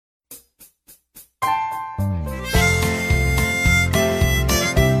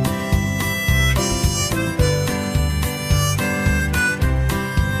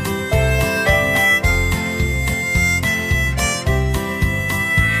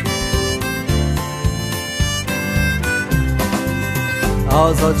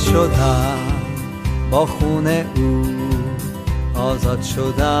آزاد شدم با خونه او، آزاد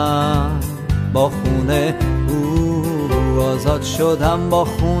شدم با خونه او، آزاد شدم با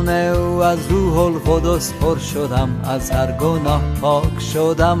خونه او، از روح القدس پر شدم، از هر گناه پاک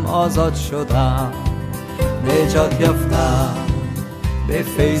شدم، آزاد شدم، نجات یافتم به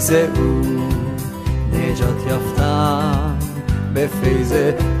فیض او، نجات یافتم به فیض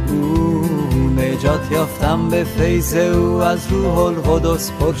او، نجات یافتم به فیض او، از روح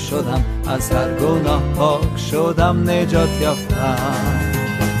القدس پر شدم، از هر گناه پاک شدم، نجات یافتم،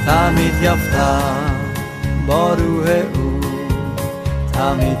 تعمید یافتم با روح او،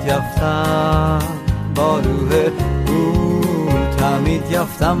 تعمید یافتم با روح او، تعمید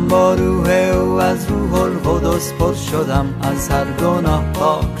یافتم با روح او، از روح القدس پر شدم، از هر گناه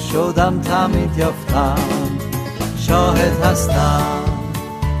پاک شدم، تعمید یافتم، شاهد هستم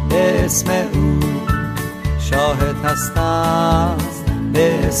به اسم او، شاهد هستم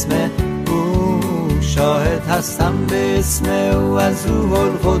به اسم او، شاهد هستم به اسم او، از روح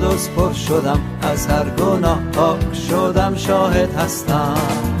القدس پر شدم، از هر گناه پاک شدم، شاهد هستم.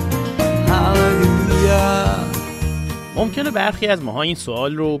 هللویا. ممکنه برخی از ماها این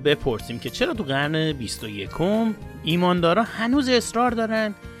سوال رو بپرسیم که چرا تو قرن 21 ایماندارا هنوز اصرار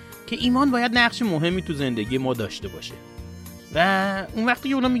دارن که ایمان باید نقش مهمی تو زندگی ما داشته باشه، و اون وقتی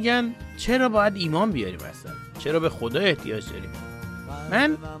که اونا میگن چرا باید ایمان بیاریم اصلا، چرا به خدا احتیاج داریم،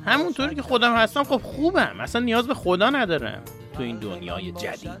 من همونطوری که خودم هستم خب خوبم، اصلا نیاز به خدا ندارم تو این دنیای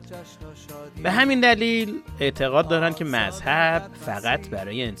جدید. به همین دلیل اعتقاد دارن که مذهب فقط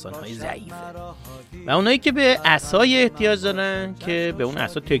برای انسان‌های ضعیفه و اونایی که به عصای احتیاج دارن که به اون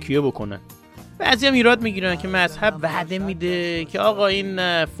عصا تکیه بکنن. بعضی هم ایراد میگیرن که مذهب وعده میده که آقا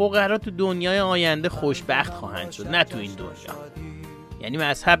این فقرا تو دنیای آینده خوشبخت خواهند شد، نه تو این دنیا. یعنی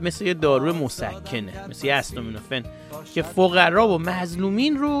مذهب مثل یه دارو مسکنه، مثل یه استامینوفن که فقرا و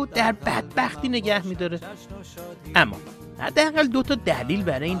مظلومین رو در بدبختی نگه میداره. اما حداقل 2 تا دلیل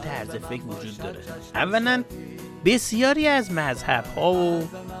برای این طرز فکر وجود داره. اولا بسیاری از مذهب‌ها و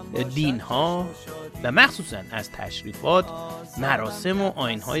دین‌ها و مخصوصاً از تشریفات، مراسم و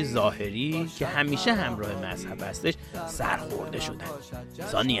آیین‌های ظاهری که همیشه همراه مذهب هستش سرخورده شدن.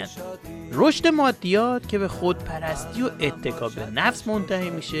 ثانیاً رشد مادیات که به خودپرستی و اتکا به نفس منتهی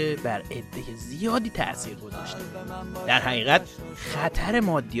میشه بر عده زیادی تأثیر گذاشته. در حقیقت خطر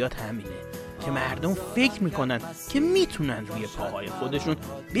مادیات همینه که مردم فکر میکنن که میتونن روی پاهای خودشون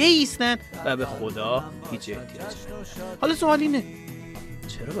بایستن و به خدا هیچ احتیاجی ندارن. حالا سوال اینه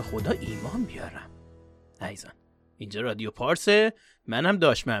چرا به خدا ایمان بیارم؟ عزیزان، اینجا رادیوپارسه، منم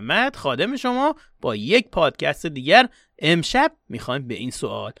داش محمد خادم شما با یک پادکست دیگر. امشب میخوایم به این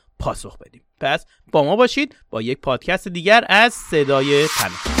سوال پاسخ بدیم، پس با ما باشید با یک پادکست دیگر از صدای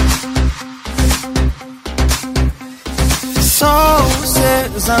تنها. ساز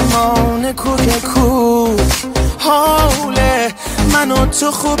زمان کوک حال من و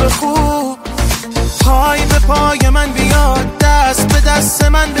تو خوب پای به پای من بیاد، دست به دست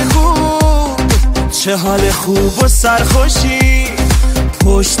من بخوب، چه حال خوب و سرخوشی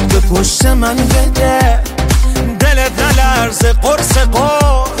پشت به پشت من بده، دلت نلرزه قرص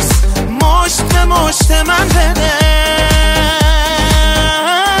قرص مشت به مشت من بده،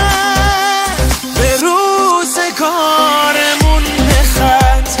 به روزگارمون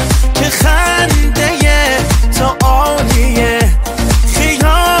بخند که خنده تو عالیه،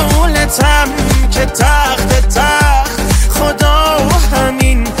 خیالتم که تخت خدا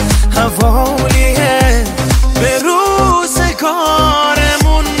همین حوالیه، به روزگارمون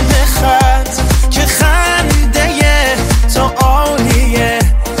بخند که خنده تو عالیه،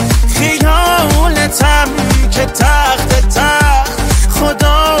 خیالتم که تخت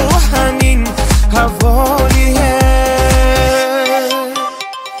خدا همین حوالیه.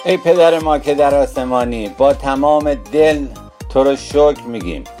 ای پدر ما که در آسمانی، با تمام دل تو رو شکر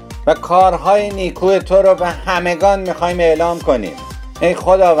میگیم و کارهای نیکوی تو رو به همگان میخوایم اعلام کنیم. ای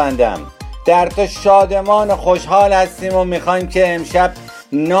خداوندم، در تو شادمان و خوشحال هستیم و میخوایم که امشب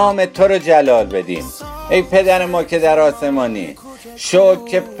نام تو رو جلال بدیم. ای پدر ما که در آسمانی، شکر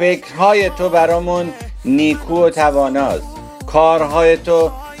که فکرهای تو برامون نیکو و تواناست، کارهای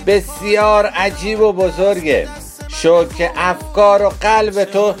تو بسیار عجیب و بزرگه، شکر که افکار و قلب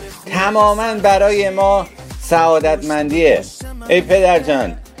تو تماما برای ما سعادتمندیه. ای پدر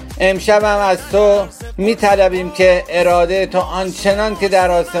جان، امشب هم از تو میطلبیم که اراده تو آنچنان که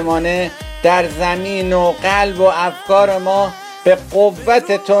در آسمانه در زمین و قلب و افکار ما به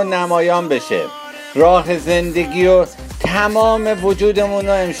قوت تو نمایان بشه. راه زندگی و تمام وجودمون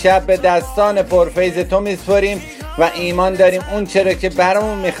رو امشب به دستان پرفیض تو میسپاریم و ایمان داریم اون چرا که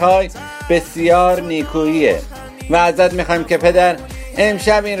برامون میخوای بسیار نیکوییه و ازت میخوایم که پدر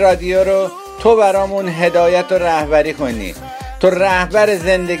امشب این رادیو رو تو برامون هدایت و رهبری کنی. تو رهبر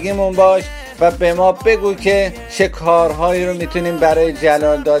زندگیمون باش و به ما بگو که چه کارهایی رو میتونیم برای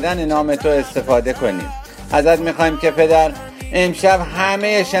جلال دادن نام تو استفاده کنیم. ازت میخوایم که پدر امشب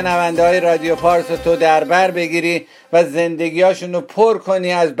همه شنونده های رادیوپارس رو تو در بر بگیری و زندگیاشون رو پر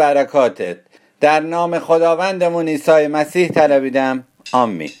کنی از برکاتت. در نام خداوندمون عیسی مسیح طلبیدم،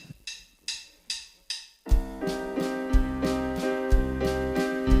 آمین.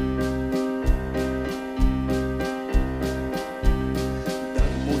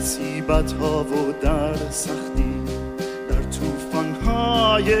 در مصیبت ها و در سختی، در طوفان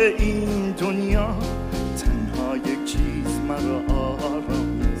های این دنیا، تنها یک چیز مرا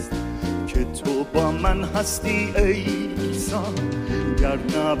آرام است که تو با من هستی ای عیسی. گر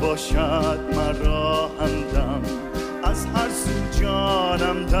نباشد مرا همدم، از هر سو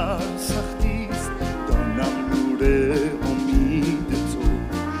جانم در سختی است. دانم نور امید تو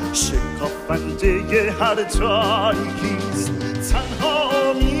شکافنده هر تاریکی است. تنها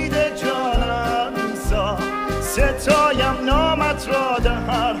امید جانم عیسی، ستایم نامت را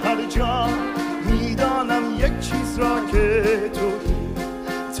در هر جا. میدانم یک چیز را که تو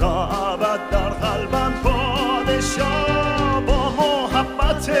تا ابد در قلبم پادشاه. با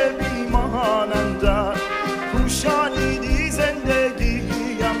محبت بیمانندت پوشانیدی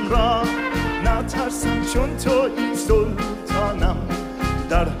زندگیم را. نترسم چون تویی سلطانم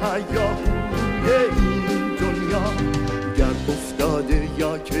در هیاهوی این دنیا. گر افتاده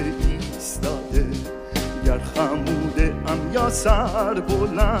یا که ایستاده، گر خموده ام یا سر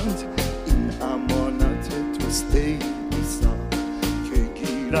بلند، این امانت توست ای عیسی که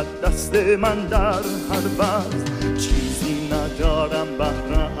گیرد دست من در هر وقت. چیزی ندارم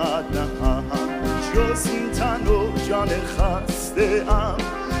بهره‌ات نهم، جز این تن و جان خسته ام.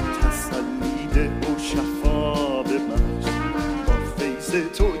 تسلی ده و شفا ببخش، با فیض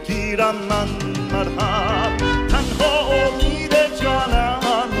تو گیرم من مرهم. تنها امید جانم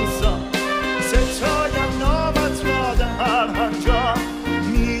عیسی، ستایم نامت را در هر جا.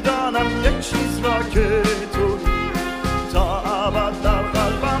 میدانم یک چیز را که تو تا ابد در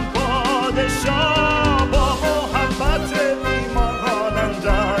قلبم پادشاه. با محبت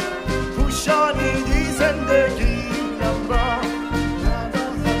بیمانندت پوشانیدی زندگیم را.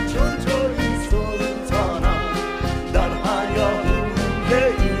 ندارم چون تویی سلطانم در هیاهوی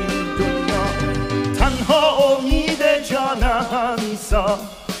این دنیا. تنها امید جانم عیسی،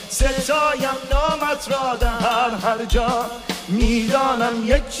 ستایم نامت را در هر جا. میدانم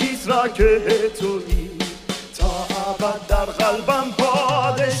یک چیز را که تویی تا ابد در قلبم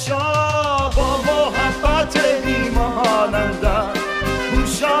پادشاه. با محبت بیمانندت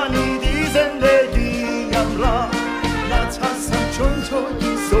پوشانیدی زندگیم را. نترسم چون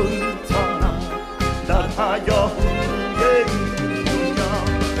تویی سلطانم در هیاهوی این دنیا.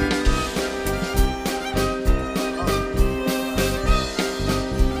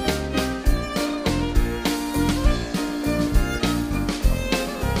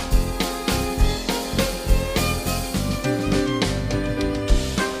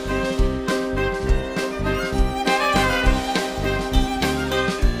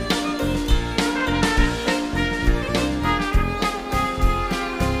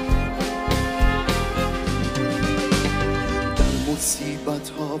 مصیبت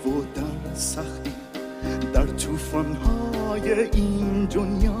ها و در سختی، در طوفان های این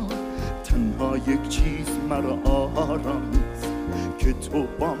دنیا، تنها یک چیز مرا آرام است که تو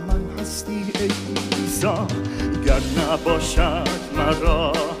با من هستی ای عیسی. گر نباشد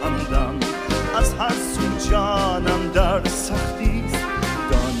مرا همدم، از هر سو جانم در سختی است.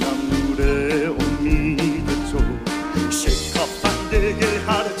 دانم نور امید تو شکافنده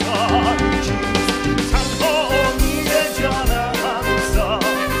هر تاریکی است. تنها امید جانم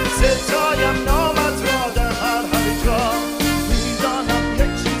ستایم نامت را در هر جا. میدانم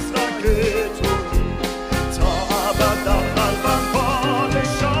یک چیز را که تویی تا ابد در قلبم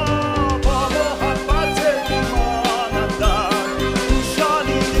پادشاه. با محبت بیمانندت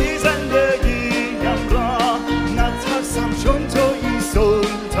پوشانیدی زندگیم را. نترسم چون تویی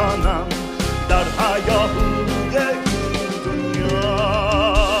سلطانم در هیاهوی این دنیا.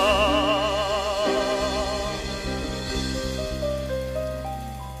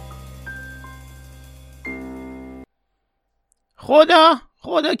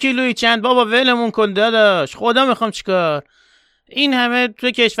 خدا کیلویی چند بابا، ولمون کن داداش. خدا میخوام چیکار؟ این همه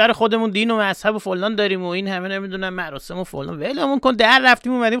تو کشور خودمون دین و مذهب و فلان داریم و این همه نمیدونم مراسم و فلان. ولمون کن،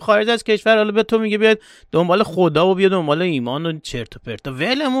 رفتیم اومدیم خارج از کشور، حالا به تو میگه بیاد دنبال خدا و بیا دنبال ایمان و چرت و پرتا.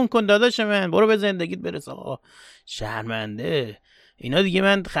 ولمون کن داداش من، برو به زندگیت برس آقا. شرمنده اینا دیگه.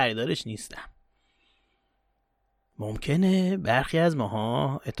 من خریدارش نیستم. ممکنه برخی از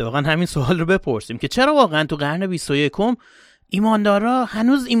ماها اتفاقا همین سوال رو بپرسیم که چرا واقعا تو قرن 21 ایماندارا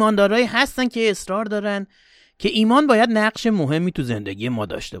هنوز ایماندارایی هستن که اصرار دارن که ایمان باید نقش مهمی تو زندگی ما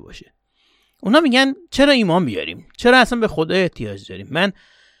داشته باشه. اونا میگن چرا ایمان بیاریم؟ چرا اصلا به خدا احتیاج داریم؟ من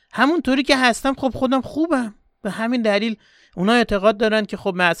همونطوری که هستم خب خودم خوبم. به همین دلیل اونا اعتقاد دارن که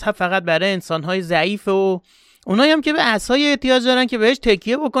خب مذهب فقط برای انسان‌های ضعیفه و اونایی هم که به عصای احتیاج دارن که بهش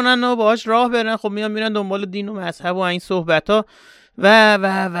تکیه بکنن و باهاش راه برن، خب میرن دنبال دین و مذهب و این صحبت‌ها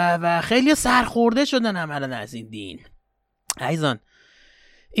و خیلی سرخورده شدن عملاً از این دین. عزیزان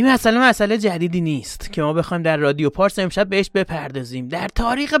این مسئله جدیدی نیست که ما بخوایم در رادیوپارس امشب بهش بپردازیم. در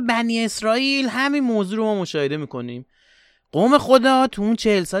تاریخ بنی اسرائیل همین موضوع رو ما مشاهده میکنیم. قوم خدا تو اون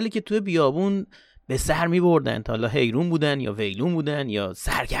 40 سالی که توی بیابون به سر میبردن، تا حالا حیرون بودن یا ویلون بودن یا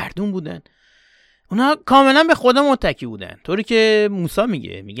سرگردون بودن، اونا کاملا به خدا متکی بودن. طوری که موسی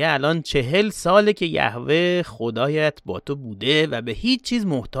میگه الان 40 ساله که یهوه خدایت با تو بوده و به هیچ چیز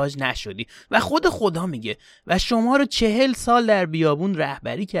محتاج نشدی. و خود خدا میگه و شما رو 40 سال در بیابون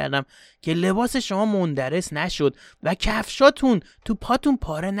رهبری کردم که لباس شما مندرس نشد و کفشاتون تو پاتون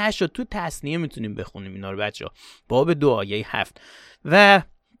پاره نشد. تو تثنیه میتونیم بخونیم اینا رو بچه‌ها، باب 2 آیه 7. و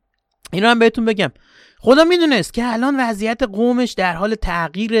این رو هم بهتون بگم، خدا میدونست که الان وضعیت قومش در حال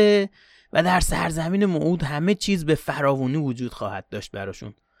تغییره و در سرزمین موعود همه چیز به فراوانی وجود خواهد داشت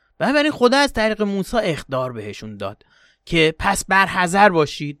براشون. بنابراین خدا از طریق موسی اخطار بهشون داد که پس برحذر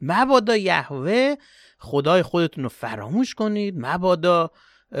باشید، مبادا یهوه خدای خودتون رو فراموش کنید، مبادا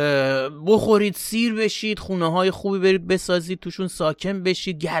بخورید سیر بشید، خونه های خوبی برید بسازید توشون ساکن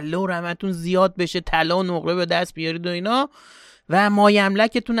بشید، گله و رمتون زیاد بشه، طلا و نقره به دست بیارید و اینا و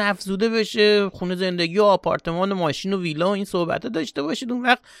مایملکتون افزوده بشه، خونه زندگی و آپارتمان و ماشین و ویلا و این صحبت داشته باشید، اون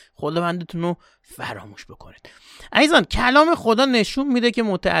وقت خداوندتون رو فراموش بکنید. عزیزان کلام خدا نشون میده که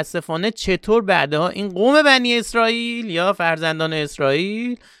متاسفانه چطور بعدها این قوم بنی اسرائیل یا فرزندان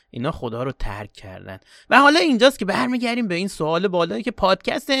اسرائیل اینا خدا رو ترک کردن. و حالا اینجاست که برمیگردیم به این سوال بالایی که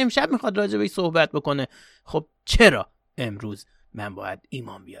پادکست امشب میخواد راجع بهش صحبت بکنه. خب چرا امروز من باید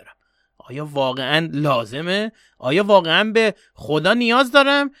ایمان بیارم؟ آیا واقعا لازمه؟ آیا واقعا به خدا نیاز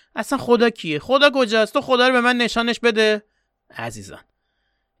دارم؟ اصلا خدا کیه؟ خدا کجاست؟ تو خدا رو به من نشانش بده. عزیزان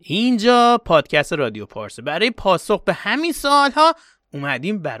اینجا پادکست رادیوپارس، برای پاسخ به همین سوالها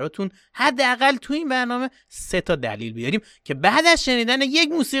اومدیم براتون حداقل تو این برنامه 3 تا دلیل بیاریم که بعد از شنیدن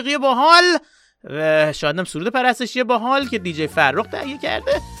یک موسیقی باحال و شاید هم سرود پرستشی باحال که دیجی فرخ تهیه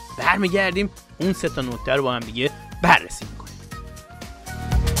کرده، برمیگردیم اون 3 تا نکته رو با هم دیگه بررسی می‌کنیم.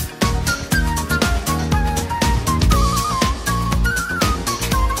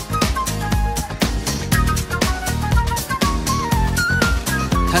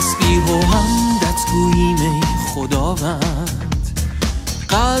 تسبیح و حمدت گوییم ای خداوند،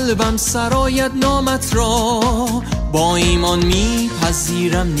 قلبم سرایت نامت را، با ایمان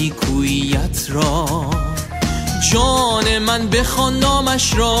میپذیرم نیکوییت را. جان من بخوان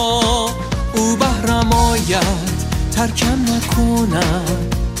نامش را، او بهرم آید ترکم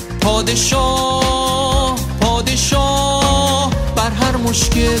نکند. پادشاه پادشاه بر هر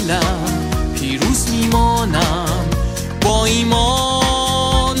مشکلم پیروز میمانم. با ایمان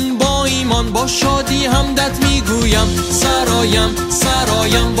با شادی حمدت میگویم،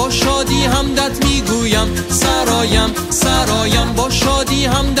 سرایم با شادی حمدت میگویم، سرایم با شادی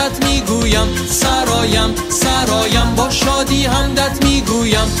حمدت میگویم، سرایم با شادی حمدت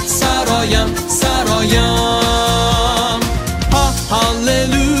میگویم، سرایم ها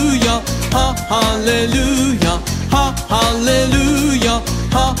هاللویا، ها هاللویا، ها هاللویا،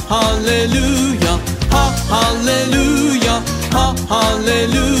 ها هاللویا، ها هاللویا، ها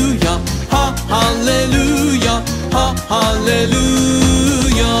هاللویا، ها هاللویا، ها هاللویا.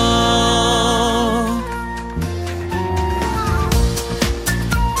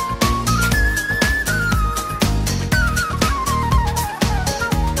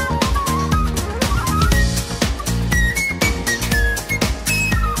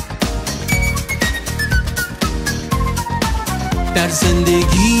 در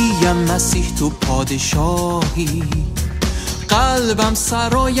زندگیم مسیح تو پادشاهی، قلبم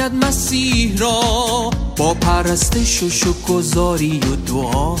سرایت مسیح را، با پرستش و شکرگزاری و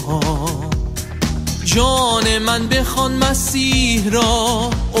دعا. جان من بخوان مسیح را،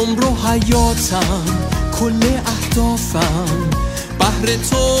 عمر و حیاتم کل اهدافم بهر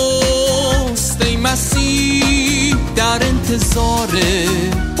توست ای مسیح. در انتظار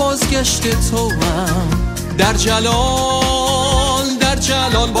بازگشت توام، در هرچه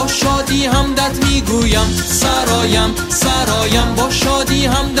الان با شادی همدت میگویم سرایم سرایم با شادی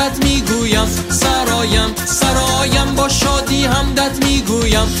همدت میگویم سرایم سرایم با شادی همدت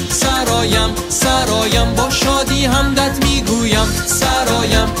میگویم سرایم سرایم با شادی همدت میگویم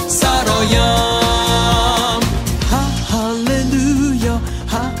سرایم سرایم هاللویا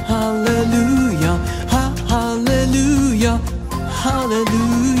هاللویا هاللویا هاللویا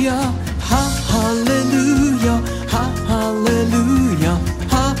هاللویا هاللویا هاللویا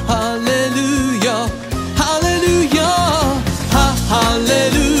هاللویا هاللویا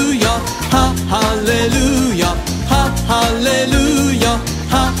هاللویا هاللویا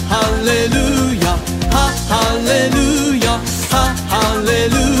هاللویا هاللویا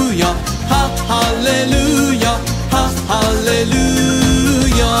هاللویا هاللویا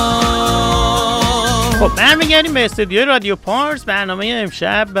هاللویا. خب برمیگردیم به استودیوی رادیوپارس. برنامه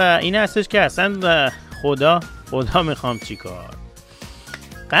امشب این هستش که اصلا خدا میخوام چیکار.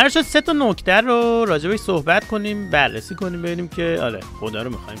 قرار شد 3 نکته رو راجبش صحبت کنیم، بررسی کنیم، ببینیم که آره خدا رو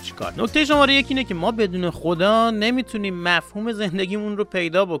میخوایم چیکار. نکته شماره 1 اینه که ما بدون خدا نمیتونیم مفهوم زندگیمون رو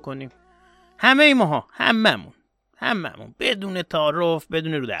پیدا بکنیم. همه ماها هممون بدون تعارف،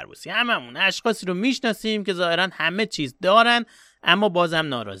 بدون رو دربوسی، هممون اشخاصی رو میشناسیم که ظاهرا همه چیز دارن اما بازم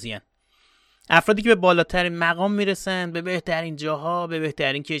ناراضی‌ان. افرادی که به بالاترین مقام میرسن، به بهترین جاها، به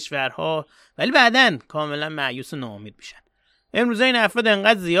بهترین کشورها، ولی بعدن کاملا مایوس و ناامید میشن. امروزه این افراد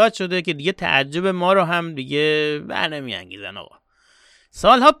انقدر زیاد شده که دیگه تعجب ما رو هم دیگه برنمیانگیزن. آقا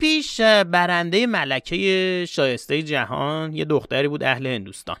سالها پیش برنده ملکه شایسته جهان یه دختری بود اهل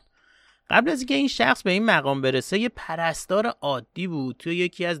هندوستان. قبل از اینکه این شخص به این مقام برسه یه پرستار عادی بود توی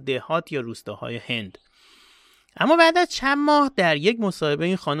یکی از دهات یا روستاهای هند. اما بعد از چند ماه در یک مصاحبه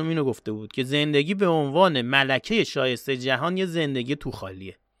این خانم اینو گفته بود که زندگی به عنوان ملکه شایسته جهان یه زندگی تو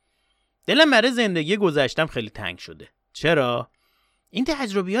خالیه. دلم برای زندگی گذشتم خیلی تنگ شده. چرا؟ این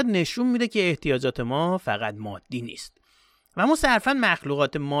تجربیات نشون میده که احتیاجات ما فقط مادی نیست و ما صرفاً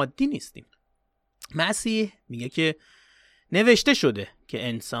مخلوقات مادی نیستیم. مسیح میگه که نوشته شده که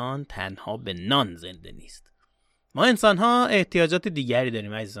انسان تنها به نان زنده نیست. ما انسان ها احتیاجات دیگری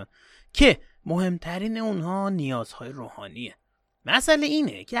داریم عزیزان که مهمترین اونها نیازهای روحانیه. مسئله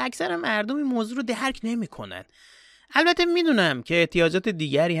اینه که اکثر مردم این موضوع رو درک نمی کنن. البته میدونم که احتیاجات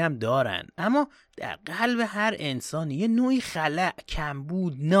دیگری هم دارن، اما در قلب هر انسانی یه نوعی خلأ،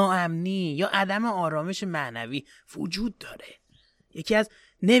 کمبود، ناامنی یا عدم آرامش معنوی وجود داره. یکی از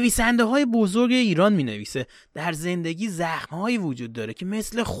نویسنده های بزرگ ایران می نویسه در زندگی زخم‌هایی وجود داره که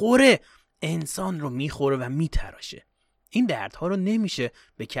مثل خوره انسان رو میخوره و میتراشه. این دردها رو نمیشه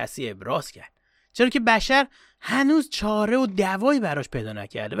به کسی ابراز کرد، چرا که بشر هنوز چاره و دوایی براش پیدا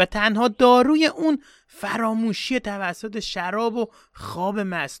نکرده و تنها داروی اون فراموشی توسط شراب و خواب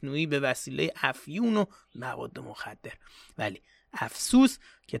مصنوعی به وسیله افیون و مواد مخدر. ولی افسوس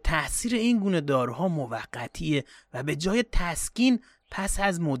که تأثیر این گونه داروها موقتیه و به جای تسکین پس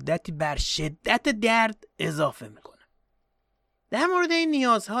از مدتی بر شدت درد اضافه میکنه. در مورد این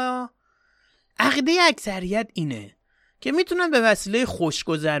نیازها عقیده اکثریت اینه که میتونن به وسیله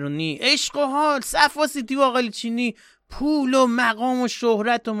خوشگذرونی، عشق و حال، صفا سیتی و آقل چینی، پول و مقام و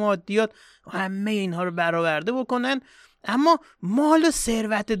شهرت و مادیات همه اینها رو برآورده بکنن، اما مال و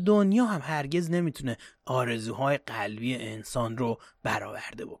ثروت دنیا هم هرگز نمیتونه آرزوهای قلبی انسان رو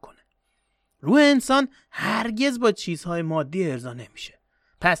برآورده بکنه. روح انسان هرگز با چیزهای مادی ارضا نمیشه.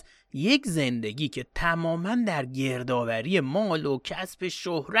 پس یک زندگی که تماماً در گردآوری مال و کسب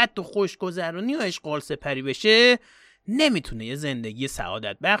شهرت و خوشگذرانی و اشغال سپری بشه نمیتونه یه زندگی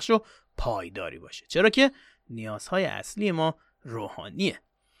سعادت بخش و پایداری باشه، چرا که نیازهای اصلی ما روحانیه.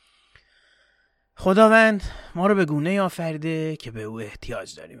 خداوند ما رو به گونه‌ای آفریده که به او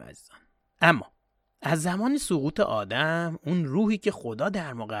احتیاج داریم عزیزان. اما از زمان سقوط آدم اون روحی که خدا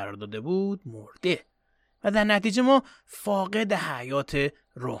در ما قرار داده بود مرده و در نتیجه ما فاقد حیات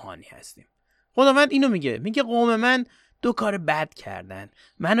روحانی هستیم. خداوند اینو میگه قوم من 2 کار بد کردن،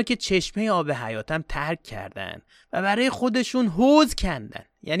 منو که چشمه آب حیاتم ترک کردن و برای خودشون حوض کندن،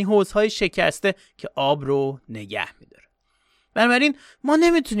 یعنی حوضهای شکسته که آب رو نگه میداره. بنابراین ما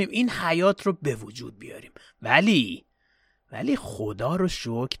نمیتونیم این حیات رو به وجود بیاریم، ولی خدا رو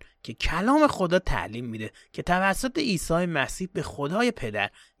شکر که کلام خدا تعلیم میده که توسط عیسی مسیح به خدای پدر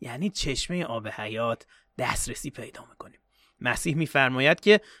یعنی چشمه آب حیات دسترسی پیدا میکنیم. مسیح میفرماید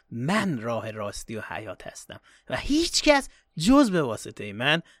که من راه راستی و حیات هستم و هیچ کس جز به واسطه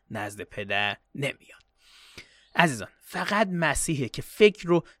من نزد پدر نمیاد. عزیزان فقط مسیحه که فکر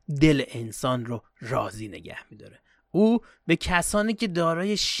رو دل انسان رو راضی نگه میداره. او به کسانی که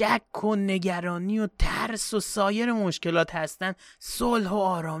دارای شک و نگرانی و ترس و سایر مشکلات هستند صلح و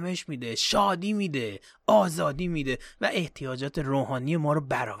آرامش میده، شادی میده، آزادی میده و احتیاجات روحانی ما رو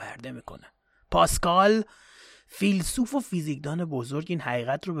برآورده میکنه. پاسکال فیلسوف و فیزیکدان بزرگ این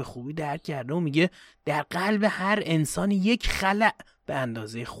حقیقت رو به خوبی درک کرده و میگه در قلب هر انسانی یک خلأ به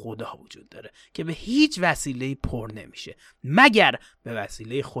اندازه خدا وجود داره که به هیچ وسیله‌ای پر نمیشه مگر به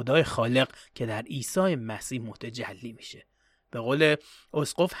وسیله خدای خالق که در عیسی مسیح متجلی میشه. به قول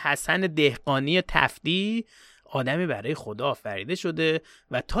اسقف حسن دهقانی تفتی، آدمی برای خدا آفریده شده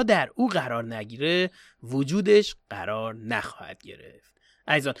و تا در او قرار نگیره وجودش قرار نخواهد گرفت.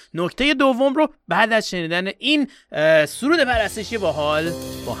 عزیزان، نکته دوم رو بعد از شنیدن این سرود پرستشی باحال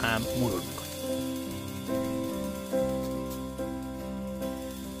با هم مرور میکنیم.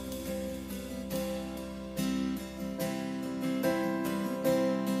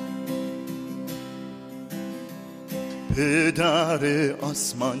 پدر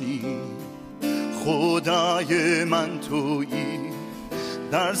آسمانی خدای من تویی،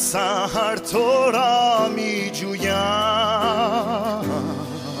 در سحر تو را می جویم،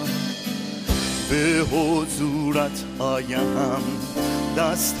 به حضورت آیم،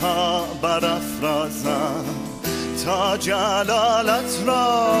 دستا برافرازم تا جلالت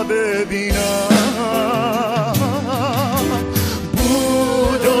را ببینم.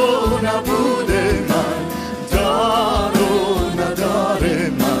 بود و نبود من، دار و ندار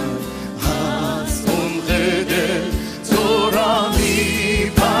من، از عمق دل تو را می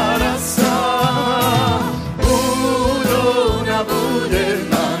پرستم. بود و نبود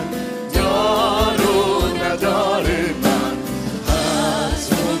من، دار و ندار من،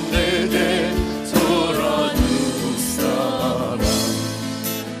 از عمق دل تو را دوست دارم.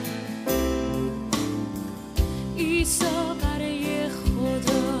 عیسی برای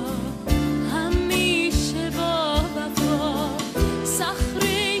خدا همیشه با وفا،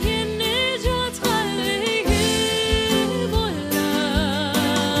 صخره نجات قلعه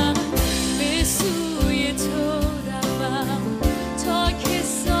بلند، به سوی تو دوم تا که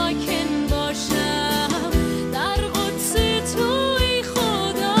ساکن باشم در قدس تو ای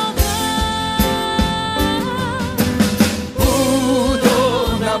خداوند. بود و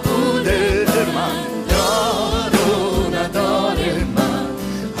نبود من، دار و ندار من،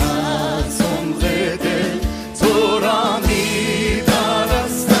 از عمق دل تو را می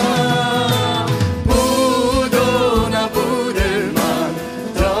پرستم. بود و نبود من،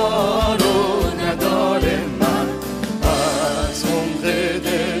 دار و ندار من، از عمق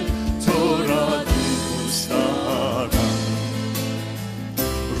دل تو را دوست دارم.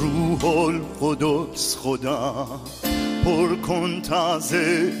 روح القدس خدا پر کن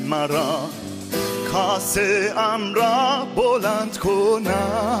تازه مرا، کاسه ام را بلند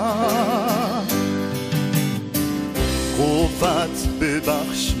کنم. قوت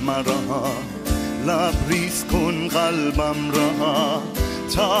ببخش مرا، لبریز کن قلبم را،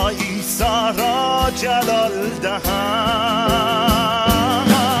 تا عیسی را جلال دهم.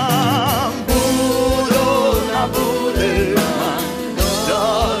 بود و نبود من،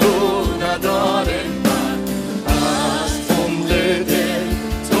 دار و ندار من، از عمق دل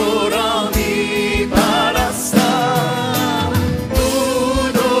تو را می پرستم.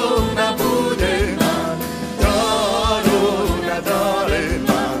 بود و نبود من، دار و ندار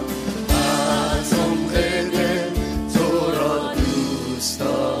من، از عمق دل تو را دوست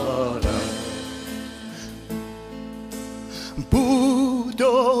دارم. بود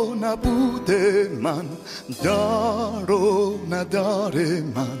و نبود من، دار و ندار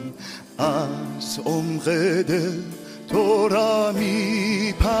من، از عمق دل تو را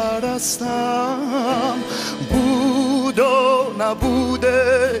می پرستم. بود و نبود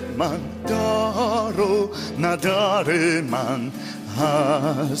من، دار و ندار من،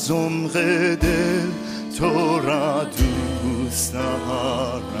 از عمق دل تو را دوست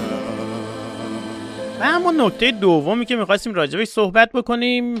دارم. و همون نکته دومی که میخواستیم راجبش صحبت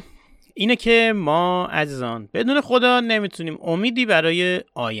بکنیم اینه که ما عزیزان بدون خدا نمیتونیم امیدی برای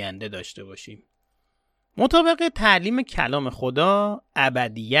آینده داشته باشیم. مطابق تعلیم کلام خدا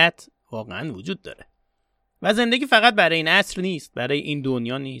ابدیت واقعا وجود داره و زندگی فقط برای این عصر نیست، برای این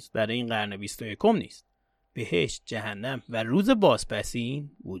دنیا نیست، برای این قرن 21 نیست. بهشت، جهنم و روز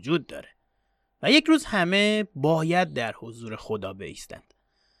بازپسین وجود داره و یک روز همه باید در حضور خدا بایستند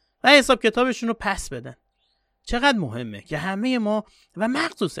و حساب کتابشون رو پس بدن. چقدر مهمه که همه ما و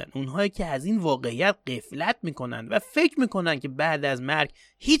مخصوصا اونهایی که از این واقعیت غفلت میکنن و فکر میکنن که بعد از مرگ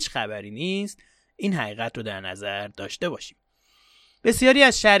هیچ خبری نیست، این حقیقت رو در نظر داشته باشیم. بسیاری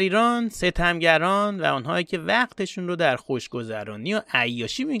از شریران، ستمگران و اونهایی که وقتشون رو در خوشگذرانی و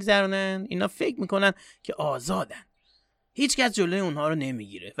عیاشی میگذرونن، اینا فکر میکنن که آزادن هیچ کس جلوی اونها رو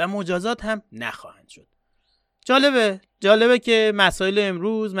نمیگیره و مجازات هم نخواهند شد. جالبه که مسائل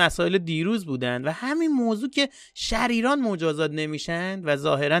امروز مسائل دیروز بودن و همین موضوع که شریران مجازات نمیشن و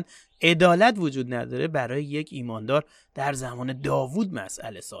ظاهرا عدالت وجود نداره برای یک ایماندار در زمان داوود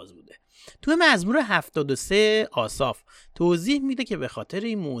مسئله ساز بوده. تو مزمور 73 آصاف توضیح میده که به خاطر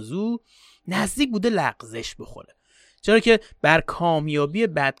این موضوع نزدیک بوده لغزش بخوره، چرا که بر کامیابی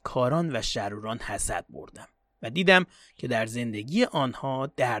بدکاران و شروران حسد بردم و دیدم که در زندگی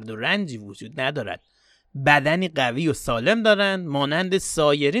آنها درد و رنجی وجود ندارد، بدنی قوی و سالم دارند، مانند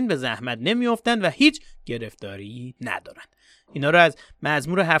سایرین به زحمت نمیافتند و هیچ گرفتاری ندارند. اینا رو از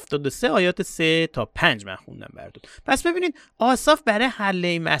مزمور 73 آیات 3 تا 5 من خوندم براتون. پس ببینید آصاف برای حل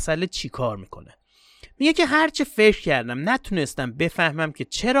این مسئله چیکار میکنه. میگه که هرچه فکر کردم نتونستم بفهمم که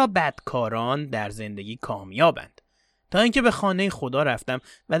چرا بدکاران در زندگی کامیابند، تا اینکه به خانه خدا رفتم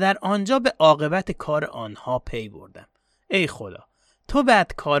و در آنجا به عاقبت کار آنها پی بردم. ای خدا، تو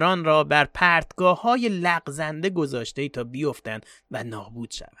بدکاران را بر پرتگاه‌های لغزنده گذاشته ای تا بیفتند و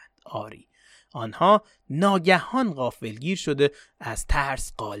نابود شوند. آری، آنها ناگهان غافلگیر شده از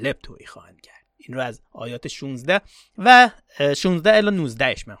ترس غالب تویی خواهند کرد. این رو از آیات 16 و 16 الی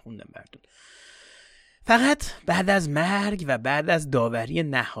 19 من خوندم براتون. فقط بعد از مرگ و بعد از داوری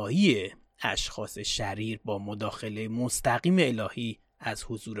نهایی اشخاص شریر با مداخله مستقیم الهی از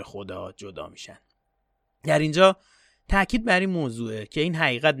حضور خدا جدا میشن. در اینجا تأکید بر این موضوعه که این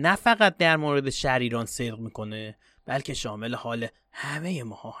حقیقت نه فقط در مورد شریران صدق میکنه، بلکه شامل حال همه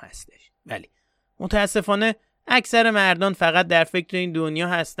ماها هستش. ولی متاسفانه اکثر مردان فقط در فکر این دنیا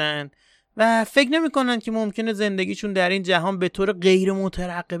هستن و فکر نمیکنن که ممکنه زندگیشون در این جهان به طور غیر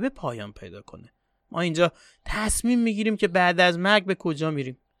مترقبه پایان پیدا کنه. ما اینجا تصمیم میگیریم که بعد از مرگ به کجا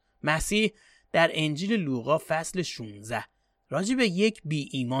میریم. مسیح در انجیل لوقا فصل 16 راجع به یک بی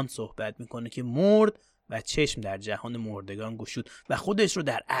ایمان صحبت میکنه که مرد و چشم در جهان مردگان گشود و خودش رو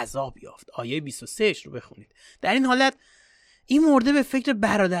در عذاب یافت. آیه 23 رو بخونید. در این حالت این مرده به فکر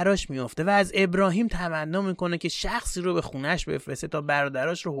برادراش میفته و از ابراهیم تمنا میکنه که شخصی رو به خونش بفرسته تا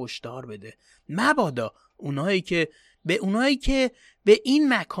برادراش رو هشدار بده، مبادا اونایی که به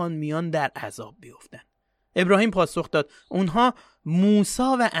این مکان میان در عذاب بیفتن. ابراهیم پاسخ داد اونها موسی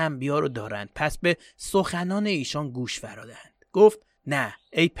و انبیا رو دارند، پس به سخنان ایشان گوش فرادهند. گفت نه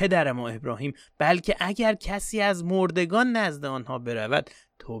ای پدر ما ابراهیم، بلکه اگر کسی از مردگان نزد آنها برود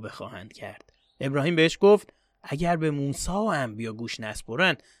توبه خواهند کرد. ابراهیم بهش گفت اگر به موسی و انبیا گوش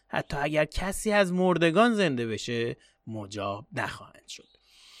نسپرند، حتی اگر کسی از مردگان زنده بشه مجاب نخواهند شد.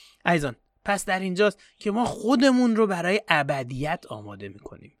 عزیزان، پس در اینجاست که ما خودمون رو برای ابدیت آماده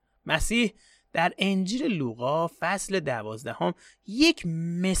میکنیم. مسیح در انجیل لوقا فصل 12 یک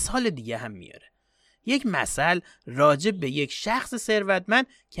مثال دیگه هم میاره. یک مثل راجع به یک شخص ثروتمند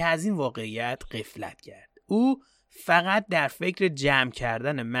که از این واقعیت غفلت کرد. او فقط در فکر جمع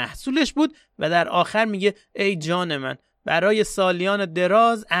کردن محصولش بود و در آخر میگه ای جان من، برای سالیان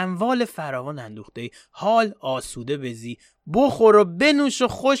دراز اموال فراوان اندوخته ای، حال آسوده بزی، بخور و بنوش و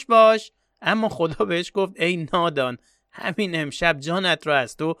خوش باش. اما خدا بهش گفت ای نادان، همین امشب جانت را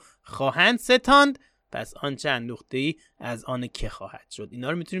از تو خواهند ستاند، پس آنچه اندوخته ای از آن که خواهد شد.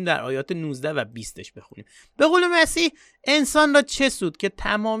 اینا رو میتونیم در آیات 19 و 20 بخونیم. به قول مسیح انسان را چه سود که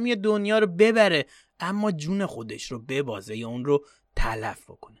تمامی دنیا رو ببره اما جون خودش رو ببازه یا اون رو تلف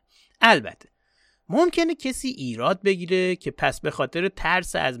بکنه. البته ممکنه کسی ایراد بگیره که پس به خاطر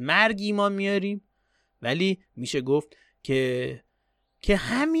ترس از مرگ ایمان میاریم، ولی میشه گفت که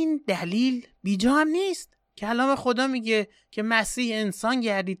همین دلیل بیجا هم نیست. کلام خدا میگه که مسیح انسان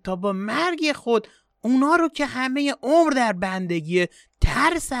گردید تا با مرگ خود اونا رو که همه عمر در بندگی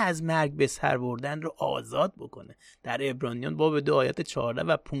ترس از مرگ به سر بردن رو آزاد بکنه. در عبرانیان باب 2 آیات 14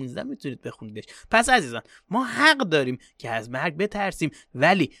 و 15 میتونید بخونیدش. پس عزیزان، ما حق داریم که از مرگ بترسیم،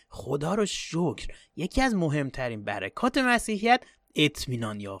 ولی خدا رو شکر یکی از مهمترین برکات مسیحیت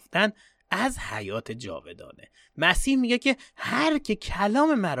اطمینان یافتن از حیات جاودانه. مسیح میگه که هر که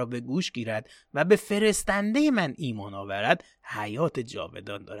کلام مرا به گوش گیرد و به فرستنده من ایمان آورد حیات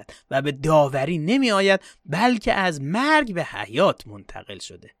جاودان دارد و به داوری نمی آید، بلکه از مرگ به حیات منتقل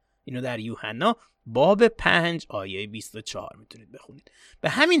شده. اینو در یوحنا باب 5 آیه 24 میتونید بخونید. به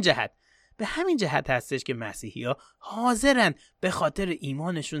همین جهت هستش که مسیحی‌ها حاضرن به خاطر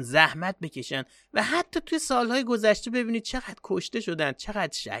ایمانشون زحمت بکشن و حتی توی سالهای گذشته ببینید چقدر کشته شدن،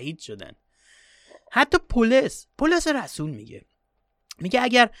 چقدر شهید شدن. حتی پولس رسول میگه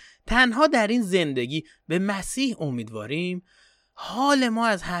اگر تنها در این زندگی به مسیح امیدواریم، حال ما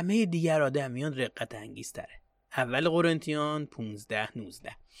از همه دیگر آدمیان رقت انگیزتره. اول قرنتیان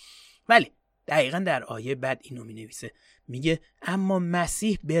 15:19. ولی دقیقاً در آیه بعد اینو می‌نویسه، میگه اما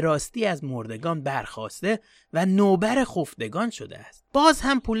مسیح به راستی از مردگان برخاسته و نوبر خفتگان شده است. باز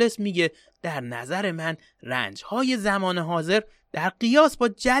هم پولس میگه در نظر من رنج‌های زمان حاضر در قیاس با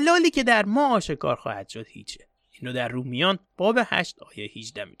جلالی که در ما آشکار خواهد شد هیچه. اینو در رومیان باب 8 آیه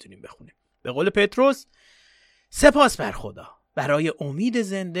 18 میتونیم بخونیم. به قول پتروس، سپاس بر خدا برای امید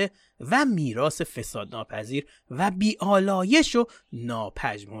زنده و میراث فساد ناپذیر و بی‌آلایش و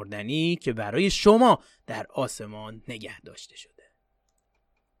ناپژمردنی که برای شما در آسمان نگه داشته شده.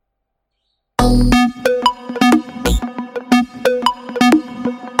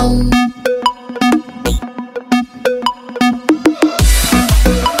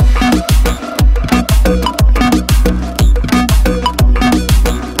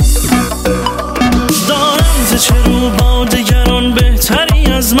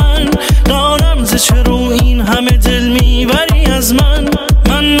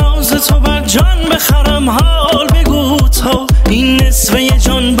 بخرم حال بگو تا این نصفه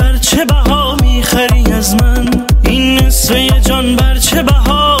جان بر چه بها میخری از من، این نصفه جان بر چه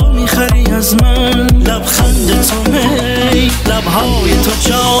بها میخری از من. لبخند تو می لبهای تو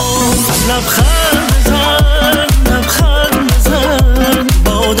جان، لبخند بزن لبخند بزن،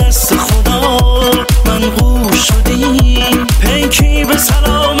 با دست خدا منقوش شدی، پیکی به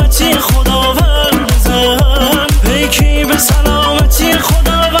سلامتی خداوند بزن، پیکی به سلامتی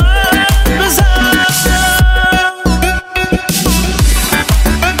خداوند بزن.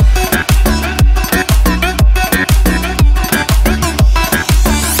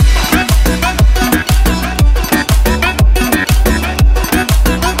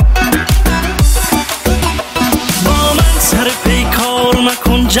 با من سر پیکار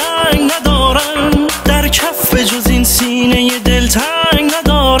مکن، جنگ ندارم در کف جز این سینه دلتنگ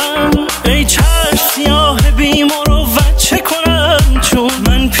ندارم. ای چشم سیاه بی‌مروت چه کنم، چون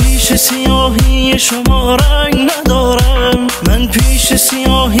من پیش سیاهی شما رنگ ندارم، من پیش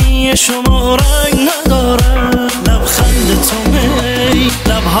سیاهی شما رنگ ندارم. لبخند تو می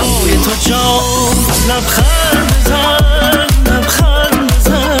لبهای تو جان، لبخند بزن لبخند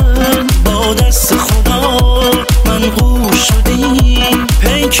بزن، با دست خدا منقوش شدی،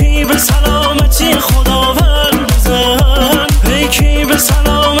 پیکی به سلامتی خداوند بزن، پیکی به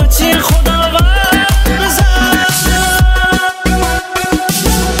سلامتی خداوند بزن.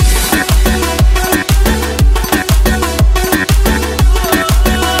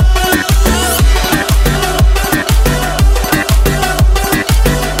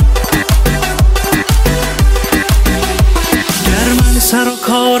 سر و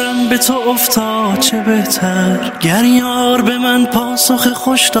کارم به تو افتاد چه بهتر، گر یار به من پاسخ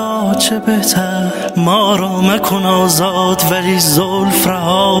خوش داد چه بهتر. ما را مکن آزاد ولی زلف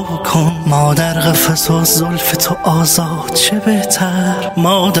رها کن، ما در قفس و زلف تو آزاد چه بهتر،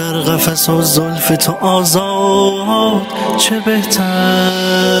 ما در قفس و زلف تو آزاد چه بهتر.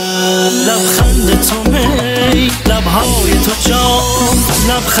 لبخند تو می لبهای تو جان،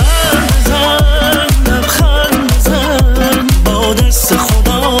 لبخند بزن لبخند بزن، با دست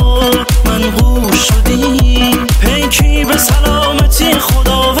خدا منقوش شدی، پیکی به سلامتی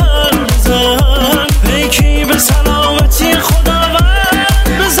خداوند بزن، پیکی به سلامتی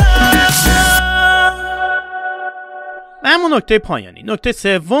خداوند بزن. و اما نکته پایانی، نکته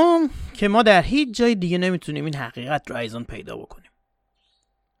سوم که ما در هیچ جای دیگه نمیتونیم این حقیقت رو از اون پیدا بکنیم.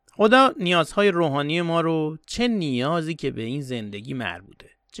 خدا نیازهای روحانی ما رو، چه نیازی که به این زندگی مربوطه،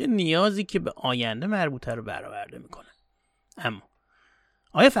 چه نیازی که به آینده مربوطه رو برآورده میکنه. اما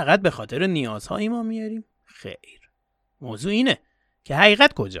آیا فقط به خاطر نیازهای ما میاریم؟ خیر. موضوع اینه که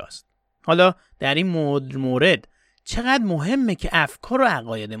حقیقت کجاست؟ حالا در این مورد چقدر مهمه که افکار و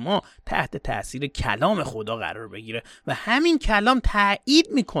عقاید ما تحت تأثیر کلام خدا قرار بگیره و همین کلام تأیید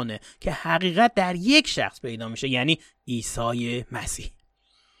میکنه که حقیقت در یک شخص پیدا میشه، یعنی عیسی مسیح.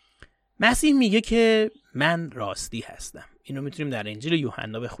 مسیح میگه که من راستی هستم. اینو میتونیم در انجیل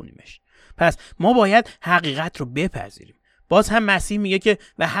یوحنا بخونیمش. پس ما باید حقیقت رو بپذیریم. باز هم مسیح میگه که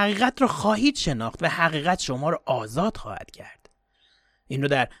و حقیقت رو خواهید شناخت و حقیقت شما رو آزاد خواهد کرد. این رو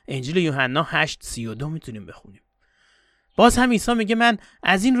در انجیل یوحنا 8:32 میتونیم بخونیم. باز هم عیسی میگه من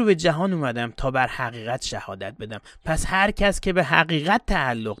از این رو به جهان اومدم تا بر حقیقت شهادت بدم. پس هر کس که به حقیقت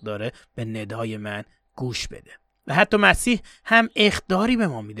تعلق داره به ندای من گوش بده. و حتی مسیح هم اخطاری به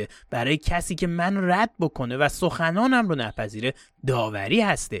ما میده برای کسی که من رد بکنه و سخنانم رو نپذیره داوری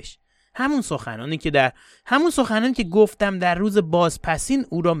هستش. همون سخنانی که گفتم در روز بازپسین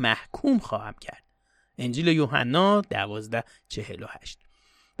او را محکوم خواهم کرد. انجیل یوحنا 12:48.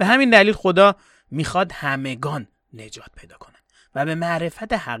 به همین دلیل خدا میخواد همگان نجات پیدا کنن و به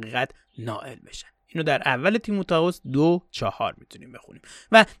معرفت حقیقت نائل بشن. اینو در اول تیموتائوس 2:4 میتونیم بخونیم.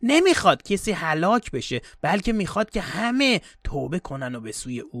 و نمیخواد کسی هلاک بشه، بلکه میخواد که همه توبه کنن و به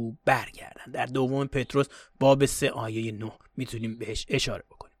سوی او برگردن. در دوم پتروس باب 3 آیه 9 میتونیم بهش اشاره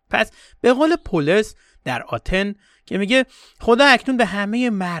بکنیم. پس به قول پولس در آتن که میگه خدا اکنون به همه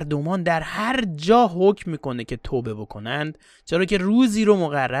مردمان در هر جا حکم میکنه که توبه بکنند، چرا که روزی رو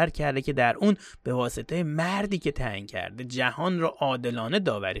مقرر کرده که در اون به واسطه مردی که تعیین کرده جهان رو عادلانه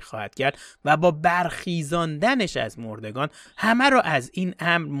داوری خواهد کرد و با برخیزاندنش از مردگان همه رو از این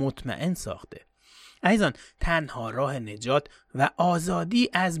امر مطمئن ساخته. عزیزان، تنها راه نجات و آزادی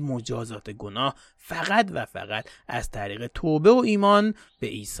از مجازات گناه فقط و فقط از طریق توبه و ایمان به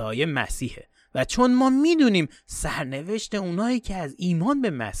عیسی مسیحه. و چون ما میدونیم سرنوشت اونایی که از ایمان به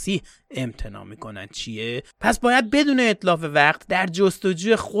مسیح امتناع میکنن چیه، پس باید بدون اتلاف وقت در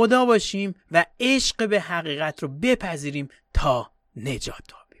جستجوی خدا باشیم و عشق به حقیقت رو بپذیریم تا نجات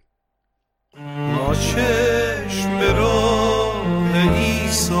یابیم. ما چشم به راه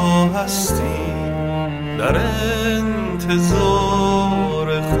عیسی هستیم، در انتظار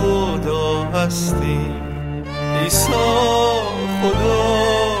خدا هستیم. عیسی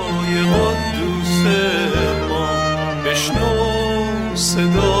خدای قدوس ما، بشنو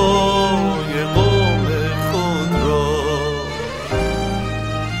صدای قوم خود را.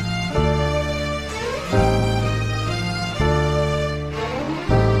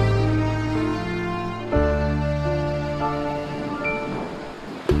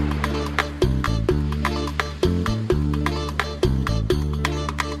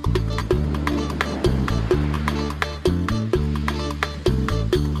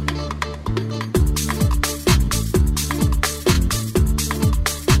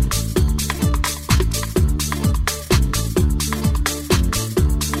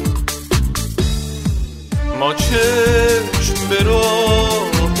 ما چشم به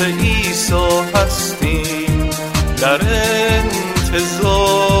راه عیسی هستیم، در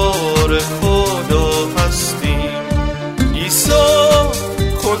انتظار خدا هستیم. عیسی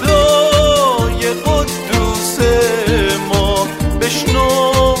خدای قدوس ما،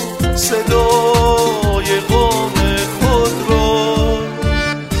 بشنو صدای قوم خود را.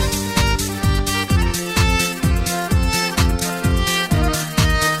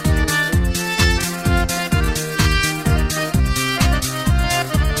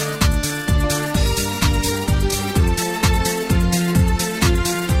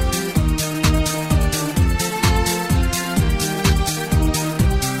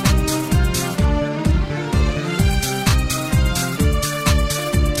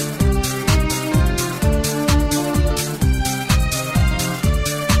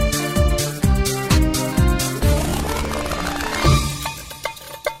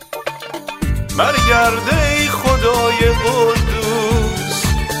 برگرد ای خدای قدوس،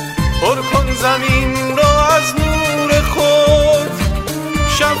 پر کن زمین را از نور خود.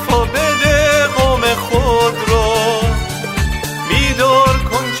 شفا بده قوم خود را، بیدار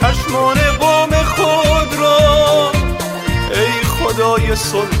کن چشمان قوم خود را. ای خدای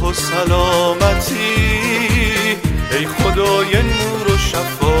صلح و سلامتی، ای خدای نور و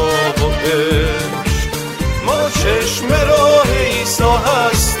شفا و عشق. ما چشم راه عیسی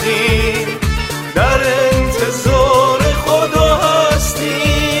هستیم، در انتظار خدا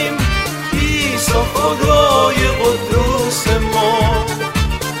هستیم. عیسی خدای قدوس ما،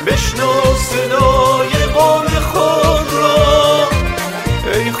 بشنو صدای قوم خود را.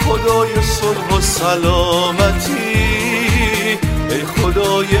 ای خدای صلح و سلامتی، ای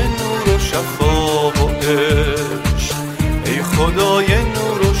خدای نور و شفا و عشق. ای خدای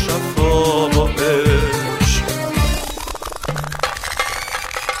نور و شفا و عشق.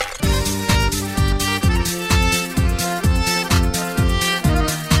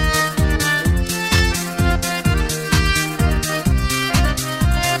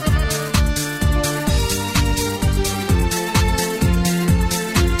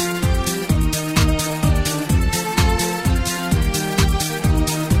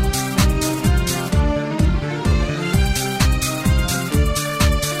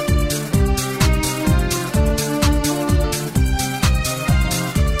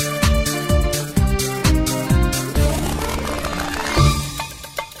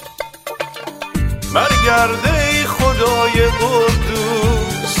 برگرد ای خدای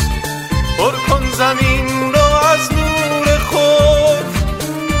قدوس، پر کن زمین را از نور خود.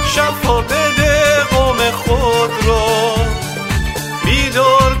 شفا بده قوم خود را،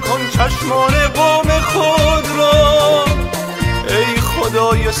 بیدار کن چشمان قوم خود را. ای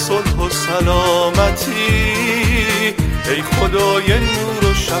خدای صلح و سلامتی، ای خدای نور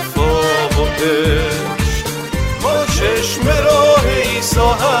و شفا و عشق. ما چشم راه عیسی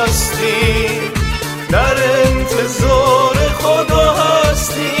هستیم، در انتظار خدا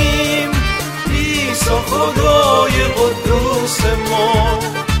هستیم. عیسی خدای قدوس ما،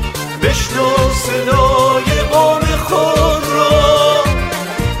 بشنو صدای قوم خود را.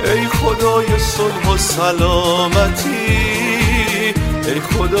 ای خدای صلح و سلامتی، ای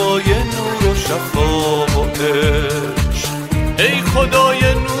خدای نور و شفا و عشق، ای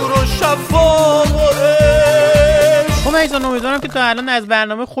خدای نور و شفا و عشق. خب ایمان، امیدوارم که تا الان از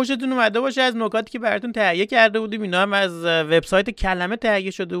برنامه خوشتون اومده باشه. از نکاتی که براتون تهیه کرده بودیم اینا هم از وبسایت کلمه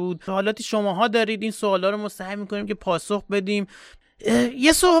تهیه شده بود. سوالاتی شماها دارید، این سوالا رو ما سعی می‌کنیم که پاسخ بدیم.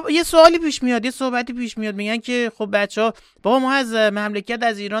 یه سوالی پیش میاد، یه صحبتی پیش میاد، میگن که خب بچه‌ها بابا ما از مملکت،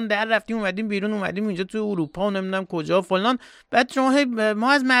 از ایران در رفتیم اومدیم بیرون، اومدیم اینجا تو اروپا و نمیدونم کجا فلان، بعد شما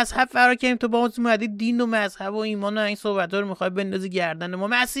ما از مذهب فرار کردیم تو با ما اومدید دین و مذهب و ایمان و این صحبت‌ها رو می‌خوای بندازی گردن ما.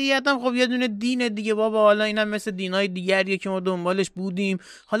 مسیحیت هم خب یه دونه دین دیگه بابا، حالا اینم مثل دینای دیگریه که ما دنبالش بودیم،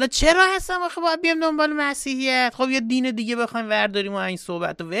 حالا چرا هستم آخه باید بیام دنبال مسیحیت؟ خب یه دین دیگه بخوایم ورداریم و این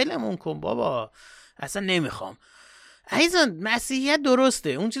صحبت ولمون کن بابا، اصلا نمیخوام. عزیزان مسیحیت درسته،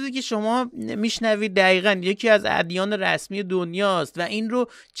 اون چیزی که شما میشنوید دقیقاً یکی از ادیان رسمی دنیاست و این رو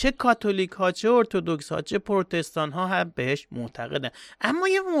چه کاتولیک ها، چه ارتدوکس ها، چه پروتستان ها هم بهش معتقدن. اما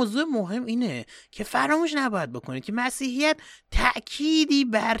یه موضوع مهم اینه که فراموش نباید بکنید که مسیحیت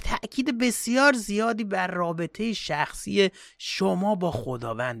تأکید بسیار زیادی بر رابطه شخصی شما با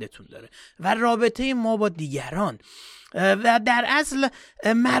خداوندتون داره و رابطه ما با دیگران. و در اصل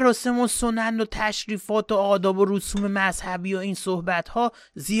مراسم و سنن و تشریفات و آداب و رسوم مذهبی و این صحبت ها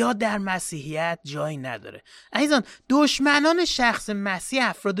زیاد در مسیحیت جایی نداره. عزیزان دشمنان شخص مسیح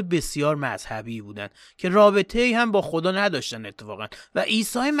افراد بسیار مذهبی بودن که رابطه‌ای هم با خدا نداشتن اتفاقا، و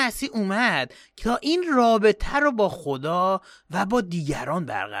عیسی مسیح اومد تا این رابطه رو با خدا و با دیگران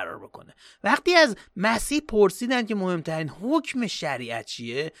برقرار بکنه. وقتی از مسیح پرسیدن که مهمترین حکم شریعت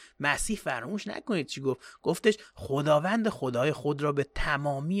چیه، مسیح فراموش نکنید چی گفت. گفتش خداوند خدای خود را به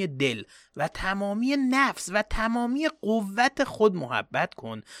تمامی دل و تمامی نفس و تمامی قوت خود محبت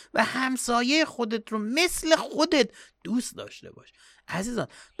کن و همسایه خودت رو مثل خودت دوست داشته باش. عزیزان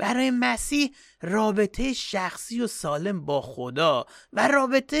برای مسیح رابطه شخصی و سالم با خدا و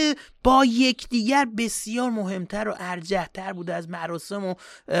رابطه با یکدیگر بسیار مهمتر و ارجح‌تر بوده از مراسم و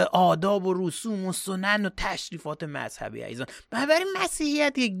آداب و رسوم و سنن و تشریفات مذهبی. عزیزان بنابراین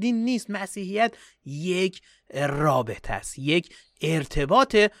مسیحیت یک دین نیست، مسیحیت یک رابطه است، یک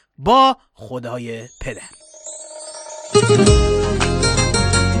ارتباط با خدای پدر.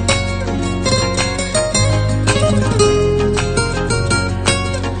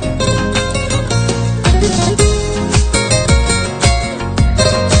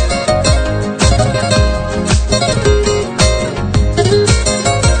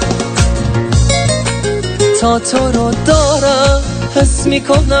 تا تو رو دارم حس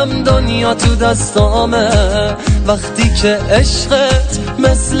میکنم دنیا تو دستامه، وقتی که عشقت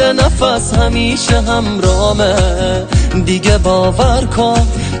مثل نفس همیشه همرامه. دیگه باور کن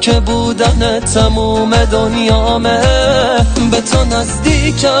که بودن تموم دنیامه. به تو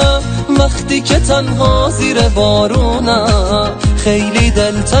نزدیکم وقتی که تنها زیر بارونم، خیلی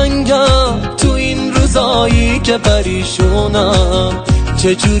دلتنگم تو این روزایی که پریشونم.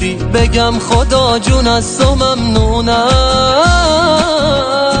 چجوری بگم خدا جون از تو ممنونم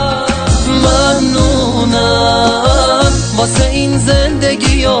واسه این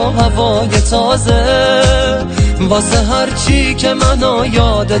زندگی و هوای تازه، واسه هر چی که منو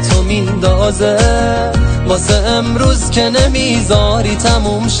یاد تو میندازه، واسه امروز که نمیذاری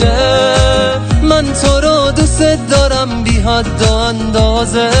تموم شه. من تو رو دوست دارم بی حد و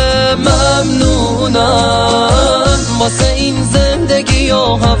اندازه. ممنونم واسه این زندگی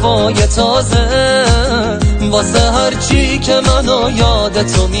و هوای تازه، واسه هر چی که منو یاد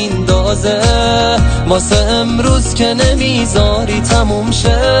تو میندازه، واسه امروز که نمیذاری تموم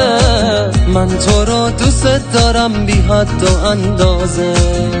شه. من تو رو دوست دارم بی حد و اندازه.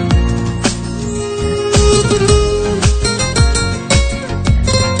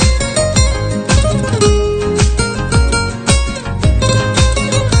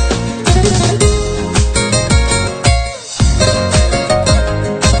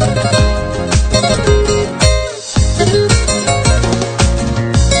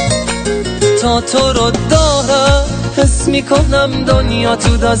 تا تو رو دارم حس میکنم دنیا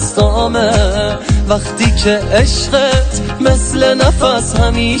تو دستامه، وقتی که عشقت مثل نفس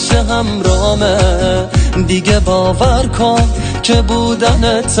همیشه همرامه. دیگه باور کن که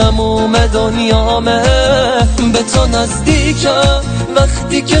بودن تموم دنیامه. به تو نزدیکم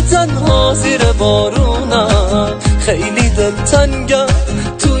وقتی که تنها زیر بارونم، خیلی دلتنگم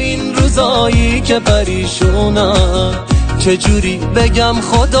تو این روزایی که پریشونم. چجوری بگم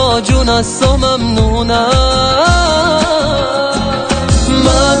خدا جون از تو ممنونم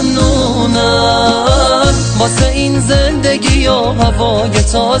واسه این زندگی و هوای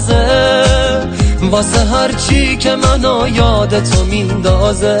تازه، واسه هر چی که منو یاد تو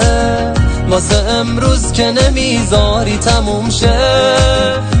میندازه، واسه امروز که نمیذاری تموم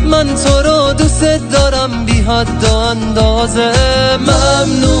شه. من تو رو دوست دارم بی حد و اندازه.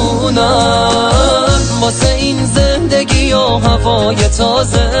 ممنونم واسه این زندگی و هوای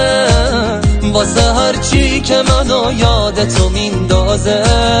تازه، واسه هر چی که منو یاد تو میندازه،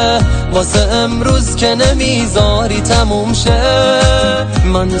 واسه امروز که نمیذاری تموم شه.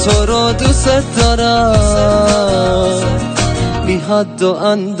 من تو رو دوست دارم بی حد و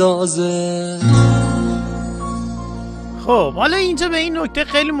اندازه. خب حالا اینجا به این نکته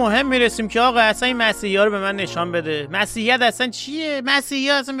خیلی مهم میرسیم که آقا اصلا این مسیحی ها رو به من نشان بده. مسیحیت اصلا چیه؟ مسیحی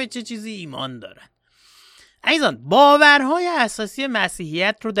ها اصلا به چه چیزی ایمان دارن؟ عزیزان، باورهای اساسی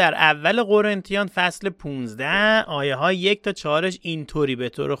مسیحیت رو در اول قرنتیان فصل 15 آیه های 1 تا 4 اینطوری به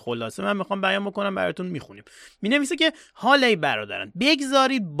طور خلاصه من میخوام بیان بکنم براتون میخونیم. مینویسه که حالا ای برادران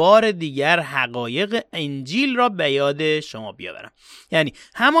بگذارید بار دیگر حقایق انجیل را به یاد شما بیاورم. یعنی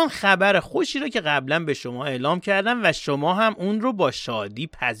همان خبر خوشی رو که قبلا به شما اعلام کردم و شما هم اون رو با شادی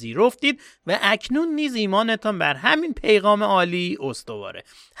پذیرفتید و اکنون نیز ایمانتان بر همین پیغام عالی استواره.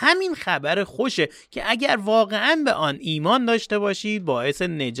 همین خبر خوشه که اگر واقعا به آن ایمان داشته باشید باعث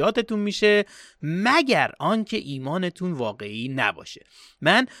نجاتتون میشه، مگر آنکه ایمانتون واقعی نباشه.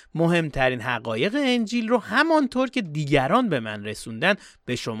 من مهمترین حقایق انجیل رو همانطور که دیگران به من رسوندن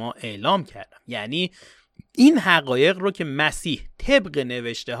به شما اعلام کردم. یعنی این حقایق رو که مسیح طبق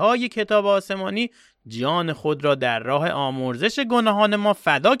نوشته های کتاب آسمانی جان خود را در راه آمرزش گناهان ما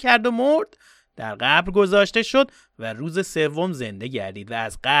فدا کرد و مرد، در قبر گذاشته شد و روز سوم زنده گردید و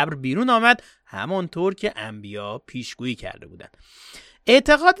از قبر بیرون آمد، همانطور که انبیا پیشگویی کرده بودند.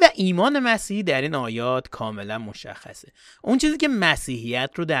 اعتقاد و ایمان مسیحی در این آیات کاملا مشخصه. اون چیزی که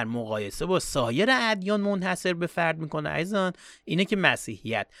مسیحیت رو در مقایسه با سایر ادیان منحصر به فرد میکنه عزیزان اینه که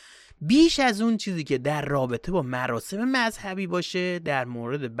مسیحیت بیش از اون چیزی که در رابطه با مراسم مذهبی باشه در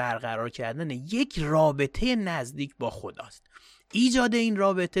مورد برقرار کردن یک رابطه نزدیک با خداست. ایجاد این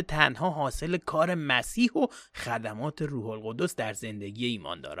رابطه تنها حاصل کار مسیح و خدمات روح القدس در زندگی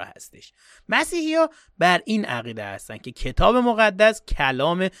ایماندارا هستش. مسیحی‌ها بر این عقیده هستن که کتاب مقدس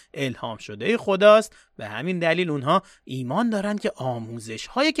کلام الهام شده خداست و همین دلیل اونها ایمان دارن که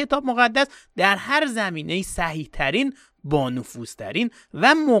آموزش‌های کتاب مقدس در هر زمینه‌ای صحیح‌ترین، با نفوذترین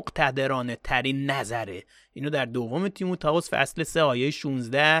و مقتدرانه ترین نظره. اینو در دوم تیموتائوس فصل 3 آیه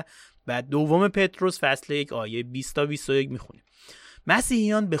 16 و دوم پتروس فصل 1 آیه 20 تا 21 میخونیم.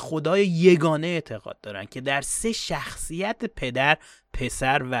 مسیحیان به خدای یگانه اعتقاد دارن که در 3 شخصیت پدر،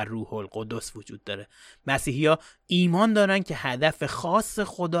 پسر و روح القدس وجود داره. مسیحی‌ها ایمان دارن که هدف خاص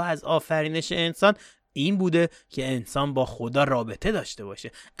خدا از آفرینش انسان این بوده که انسان با خدا رابطه داشته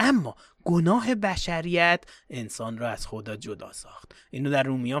باشه، اما گناه بشریت انسان را از خدا جدا ساخت. اینو در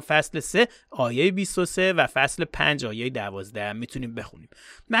رومیان فصل 3 آیه 23 و فصل 5 آیه 12 میتونیم بخونیم.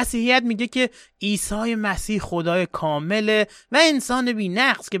 مسیحیت میگه که عیسی مسیح خدای کامله و انسان بی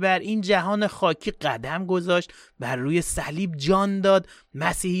نقص که بر این جهان خاکی قدم گذاشت، بر روی صلیب جان داد.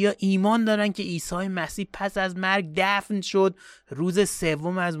 مسیحی‌ها ایمان دارن که عیسی مسیح پس از مرگ دفن شد، روز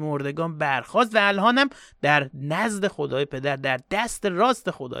سوم از مردگان برخاست و الان هم در نزد خدای پدر در دست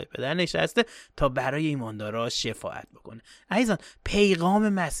راست خدای پدر نشسته تا برای ایماندارا شفاعت بکنه. عزیزان، پیغام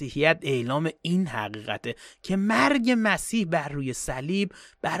مسیحیت اعلام این حقیقته که مرگ مسیح بر روی صلیب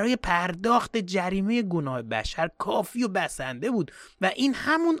برای پرداخت جریمه گناه بشر کافی و بسنده بود و این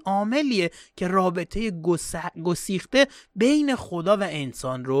همون عاملیه که رابطه گسیخته بین خدا و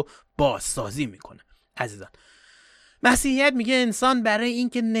انسان رو بازسازی میکنه. عزیزان، مسیحیت میگه انسان برای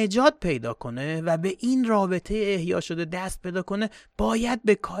اینکه نجات پیدا کنه و به این رابطه احیا شده دست پیدا کنه باید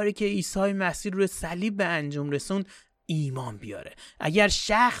به کاری که عیسی مسیح روی صلیب به انجام رسوند ایمان بیاره. اگر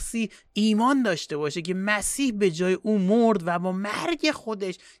شخصی ایمان داشته باشه که مسیح به جای او مرد و با مرگ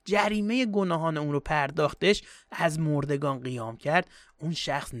خودش جریمه گناهان اون رو پرداختش، از مردگان قیام کرد، اون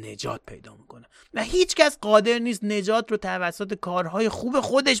شخص نجات پیدا میکنه و هیچ کس قادر نیست نجات رو توسط کارهای خوب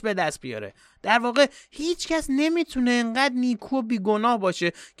خودش به دست بیاره. در واقع هیچ کس نمیتونه انقدر نیکو و بیگناه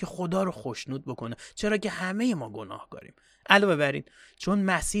باشه که خدا رو خوشنود بکنه، چرا که همه ما گناهکاریم. علاوه بر این، چون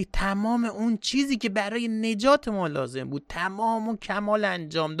مسیح تمام اون چیزی که برای نجات ما لازم بود تمام و کمال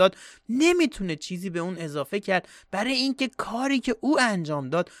انجام داد، نمیتونه چیزی به اون اضافه کرد، برای اینکه کاری که او انجام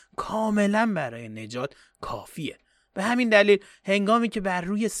داد کاملا برای نجات کافیه. به همین دلیل هنگامی که بر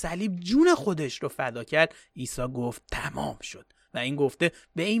روی صلیب جون خودش رو فدا کرد، عیسی گفت تمام شد و این گفته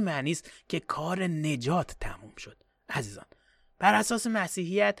به این معنی است که کار نجات تمام شد. عزیزان، بر اساس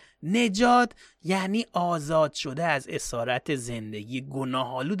مسیحیت نجات یعنی آزاد شده از اسارت زندگی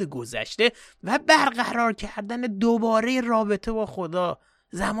گناه‌آلود گذشته و برقرار کردن دوباره رابطه با خدا.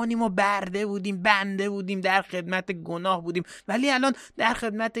 زمانی ما برده بودیم، بنده بودیم، در خدمت گناه بودیم، ولی الان در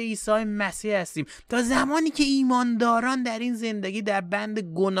خدمت عیسی مسیح هستیم. تا زمانی که ایمانداران در این زندگی در بند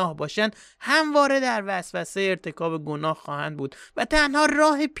گناه باشن، همواره در وسوسه ارتکاب گناه خواهند بود و تنها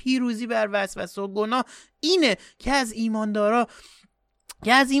راه پیروزی بر وسوسه و گناه اینه که از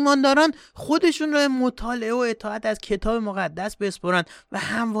ایمانداران خودشون رو مطالعه و اطاعت از کتاب مقدس بسپرن و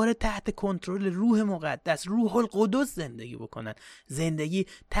همواره تحت کنترل روح مقدس، روح القدس زندگی بکنن. زندگی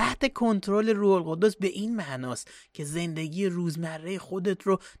تحت کنترل روح القدس به این معناست که زندگی روزمره خودت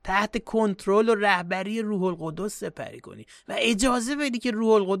رو تحت کنترل و رهبری روح القدس سپری کنی و اجازه بدی که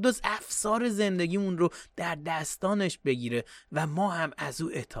روح القدس افسار زندگیمون رو در دستانش بگیره و ما هم از او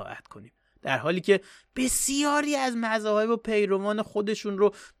اطاعت کنیم. در حالی که بسیاری از مذاهب و پیروان خودشون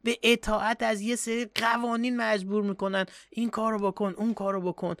رو به اطاعت از یه سری قوانین مجبور میکنن، این کارو بکن، اون کارو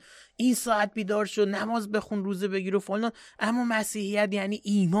بکن، این ساعت بیدار شو، نماز بخون، روزه بگیر و فلان. اما مسیحیت یعنی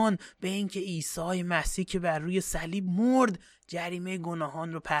ایمان به اینکه عیسی مسیح که بر روی صلیب مرد، جریمه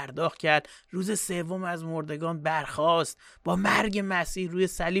گناهان رو پرداخت کرد، روز سوم از مردگان برخاست، با مرگ مسیح روی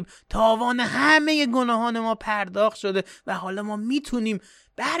صلیب تاوان همه گناهان ما پرداخت شده و حالا ما میتونیم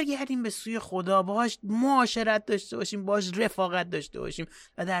برگردیم به سوی خدا، باهاش معاشرت داشته باشیم، باهاش رفاقت داشته باشیم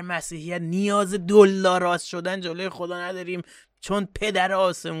و در مسیحیت نیاز دل‌راست شدن جلوی خدا نداریم، چون پدر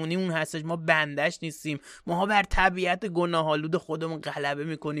آسمونی اون هستش، ما بندش نیستیم. ما بر طبیعت گناه‌آلود خودمون غلبه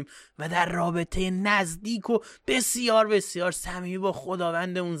میکنیم و در رابطه نزدیک و بسیار بسیار صمیمی با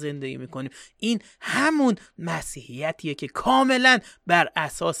خداوندمون زندگی میکنیم. این همون مسیحیتیه که کاملا بر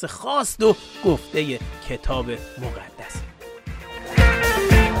اساس خواست و گفته کتاب مقدس.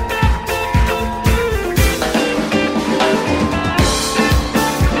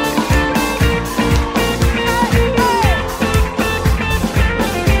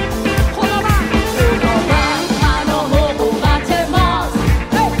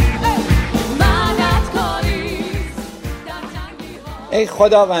 ای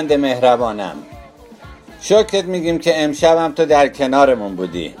خداوند مهربانم، شکرت میگیم که امشب تو در کنارمون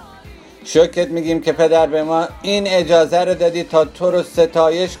بودی. شکرت میگیم که پدر به ما این اجازه رو دادی تا تو رو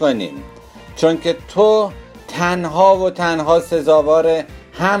ستایش کنیم، چون که تو تنها و تنها سزاوار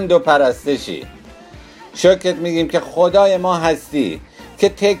حمد و پرستشی. شکرت میگیم که خدای ما هستی، که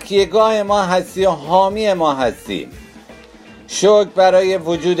تکیهگاه ما هستی و حامی ما هستی. شکر برای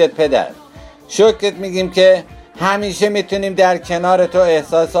وجودت پدر. شکرت میگیم که همیشه میتونیم در کنار تو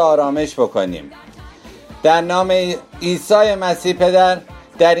احساس آرامش بکنیم. در نام عیسی مسیح پدر،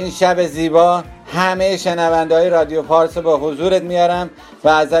 در این شب زیبا همه شنونده‌های رادیوپارس رو به حضورت میارم و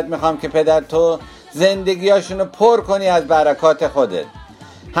ازت میخوام که پدر تو زندگیاشون رو پر کنی از برکات خودت.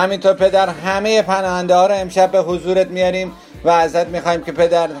 همینطور پدر همه پناهنده ها رو امشب به حضورت میاریم و ازت میخوایم که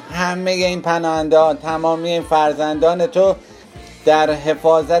پدر همه این پناهنده ها، تمامی این فرزندان تو در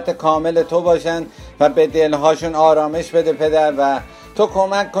حفاظت کامل تو باشن و به دلهاشون آرامش بده پدر، و تو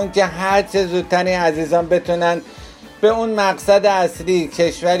کمک کن که هر چه زودتر این عزیزان بتونن به اون مقصد اصلی،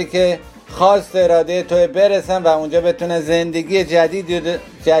 کشوری که خواست اراده تو برسن و اونجا بتونن زندگی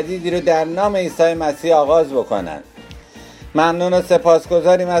جدیدی رو در نام عیسی مسیح آغاز بکنن. ممنون و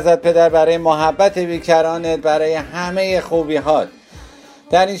سپاسگزاریم ازت پدر برای محبت بیکرانت، برای همه خوبی‌هات.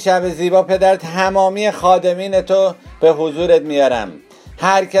 در این شب زیبا پدر تمامی خادمین تو به حضورت میارم.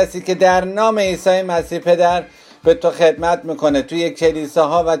 هر کسی که در نام عیسی مسیح پدر به تو خدمت میکنه توی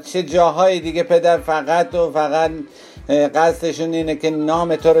کلیساها و چه جاهای دیگه پدر، فقط قصدشون اینه که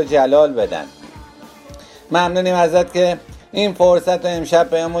نام تو رو جلال بدن. ممنونیم ازت که این فرصت رو امشب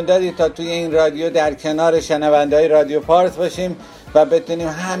بهمون دادی تا توی این رادیو در کنار شنونده‌های رادیوپارس باشیم و بتونیم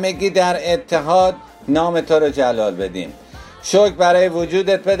همگی در اتحاد نام تو رو جلال بدیم. شکر برای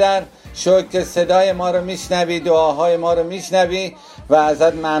وجودت پدر، شکر که صدای ما رو میشنوی، دعاهای ما رو میشنوی و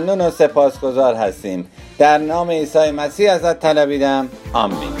ازت ممنون و سپاسگزار هستیم. در نام عیسی مسیح ازت طلبیدم،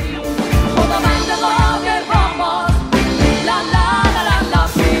 آمین.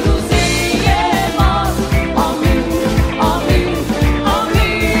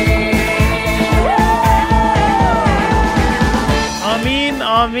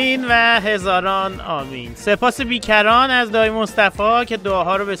 آمین و هزاران آمین. سپاس بیکران از دایی مصطفی که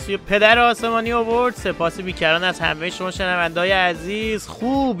دعاها رو به سوی پدر آسمانی آورد. سپاس بیکران از همه شما شنونده‌های عزیز،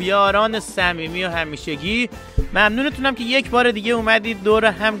 خوب، یاران صمیمی و همیشگی. ممنونتونم که یک بار دیگه اومدید دور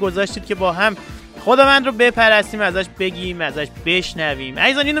هم گذاشتید که با هم خداوند رو بپرستیم، ازش بگیم، ازش بشنویم.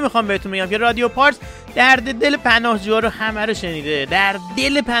 عزیزان اینو میخوام بهتون بگم که رادیوپارس درد دل پناهجوها رو همه رو شنیده، در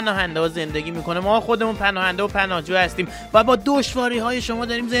دل پناهنده ها زندگی میکنه. ما خودمون پناهنده و پناهجو هستیم و با دشواری های شما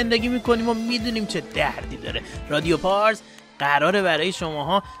داریم زندگی میکنیم و میدونیم چه دردی داره. رادیوپارس قراره برای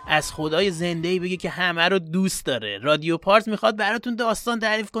شماها از خدای زنده‌ای بگه که همه رو دوست داره. رادیوپارس میخواد براتون داستان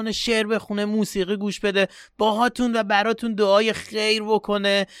تعریف کنه، شعر بخونه، موسیقی گوش بده، باهاتون و براتون دعای خیر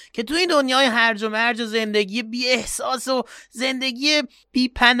بکنه که تو این دنیای هرج و مرج و زندگی بی احساس و زندگی بی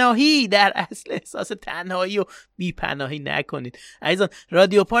پناهی، در اصل احساس تنهایی و بی پناهی نکنید. عزیزان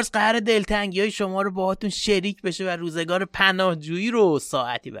رادیوپارس قراره دلتنگی‌های شما رو باهاتون شریک بشه و روزگار پناهجویی رو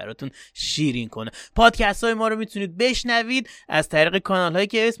ساعتی براتون شیرین کنه. پادکست‌های ما رو میتونید بشنوید از طریق کانال‌هایی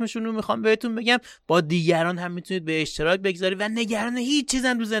که اسمشون رو میخوام بهتون بگم. با دیگران هم میتونید به اشتراک بگذارید و نگران هیچ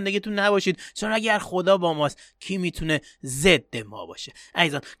چیزی تو زندگیتون نباشید، چون اگر خدا با ماست کی میتونه ضد ما باشه.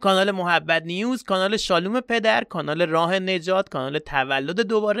 عزیزان کانال محبت نیوز، کانال شالوم پدر، کانال راه نجات، کانال تولد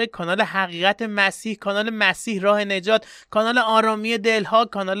دوباره، کانال حقیقت مسیح، کانال مسیح راه نجات، کانال آرامی دلها،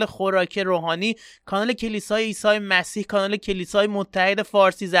 کانال خوراک روحانی، کانال کلیسای عیسی مسیح، کانال کلیسای متحد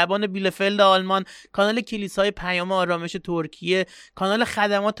فارسی زبان بیلفلد آلمان، کانال کلیسای پیام آرامش ترکیه، کانال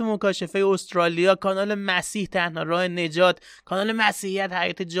خدمات مکاشفه استرالیا، کانال مسیح تنها راه نجات، کانال مسیحیت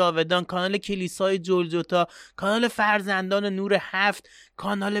حیات جاودان، کانال کلیسای جلجتا، کانال فرزندان نور 7،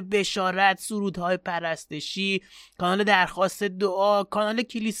 کانال بشارت، سرودهای پرستشی، کانال درخواست دعا، کانال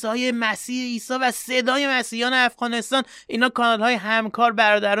کلیسای مسیح عیسی و صدای مسیحیان افغانستان. اینا کانال‌های همکار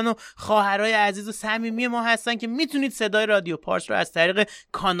برادران و خواهرای عزیز و صمیمی ما هستن که میتونید صدای رادیوپارس رو از طریق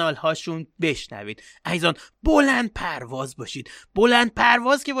کانال‌هاشون بشنوید. عزیزان بلند پرواز باشید. بلند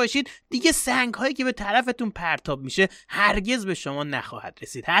پرواز که باشید دیگه سنگ‌هایی که به طرفتون پرتاب میشه هرگز به شما نخواهد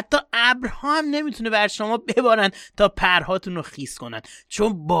رسید. حتی ابرها هم نمیتونه بر شما ببارن تا پرهاتون رو خیس کنن،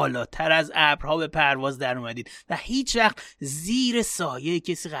 چون بالاتر از ابرها به پرواز در اومدید و هیچ وقت زیر سایه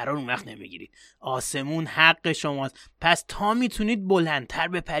کسی قرار اون وقت نمیگیرید. آسمون حق شماست، پس تا میتونید بلندتر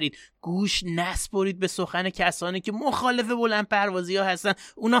بپرید. گوش نسپرید به سخن کسانی که مخالف بلند پروازی ها هستن.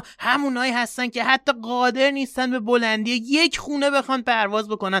 اونا همونایی هستن که حتی قادر نیستن به بلندی یک خونه بخوان پرواز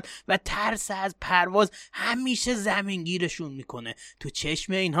بکنن و ترس از پرواز همیشه زمینگیرشون میکنه. تو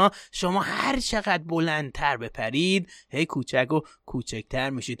چشم اینها شما هر چقدر بلندتر بپرید هی کوچک و کوچکتر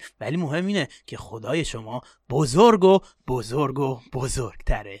میشید، ولی مهم اینه که خدای شما بزرگ و بزرگ و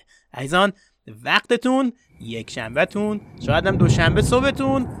بزرگتره. عزیزان وقتتون، یک شنبهتون، شاید هم دوشنبه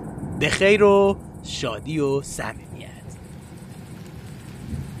صبحتون به خیر و شادی و صمیمیت.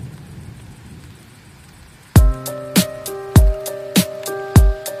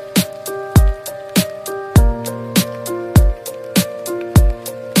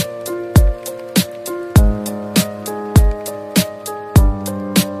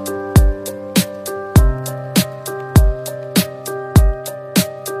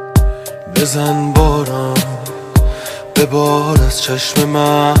 بزن باران ببار از چشم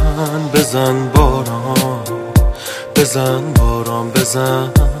من، بزن باران، بزن باران،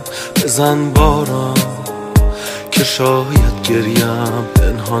 بزن باران، که شاید گریم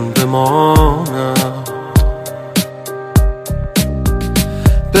پنهان بماند.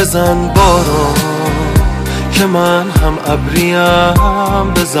 بزن باران که من هم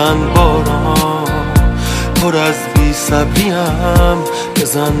ابریم، بزن باران پر از بی صبریم،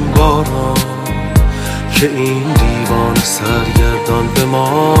 بزن باران که این دیوان سرگردان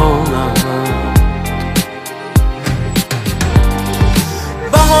بماند.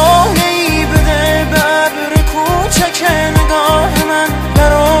 بهانه‌ای بده به ابر کوچک نگاه من،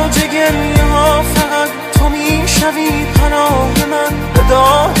 براج گریه ها فقط تو میشوی پناه من. به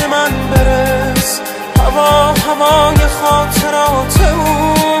داد من برس هوا هوای خاطرات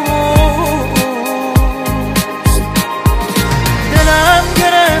اوست. دلم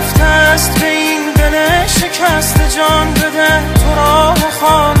گرفته است به این دل شکست، جان بده تو راه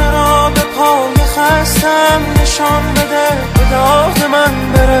خانه را به پای خستم نشان بده. به داد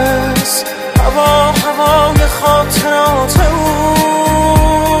من برس هوا هوای خاطرات اوست.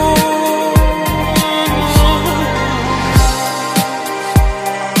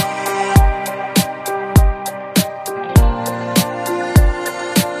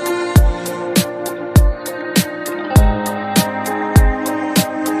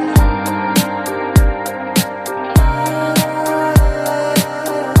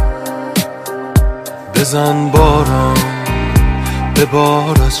 بزن باران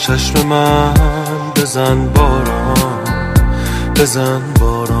ببار از چشم من، بزن باران، بزن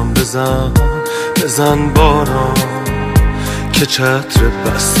باران، بزن باران که چتر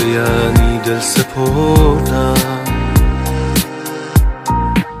بسته یعنی دل سپردن.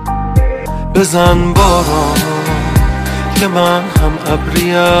 بزن باران که من هم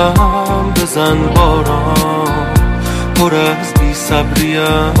ابریم، بزن باران پر از بی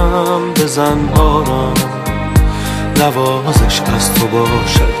صبریم، بزن باران نوازش از تو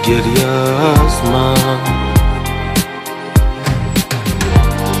باشد گریه از من.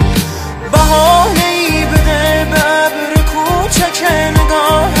 بهانه‌ای بده به ابر کوچک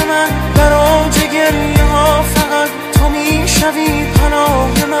نگاه من، در اوج گریه ها فقط تو میشوی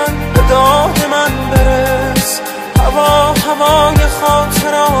پناه من، به داد من برس هوا هوای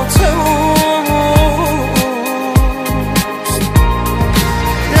خاطرات اوست.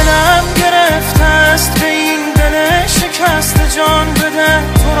 دلم گرفته است به این دل شکست، جان بده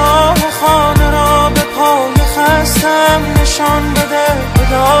تو راه خانه را به پای خستم نشان بده، به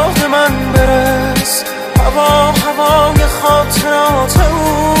داد من برس هوا هوای خاطرات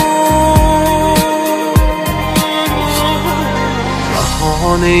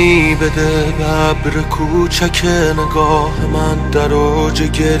بهانه‌ای بده به ابر کوچک نگاه من، در اوج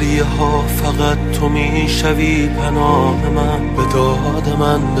گریه ها فقط تو میشوی پناه من، به داد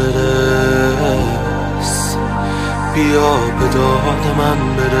من برس بیا به داد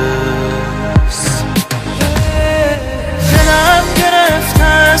من برس. دلم گرفته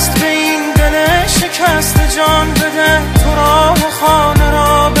است به این دل شکست، جان بده تو راه خانه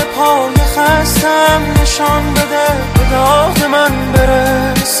را به پای خستم نشان بده، به داد من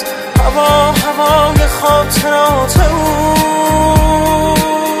برس هوا هوای خاطرات او.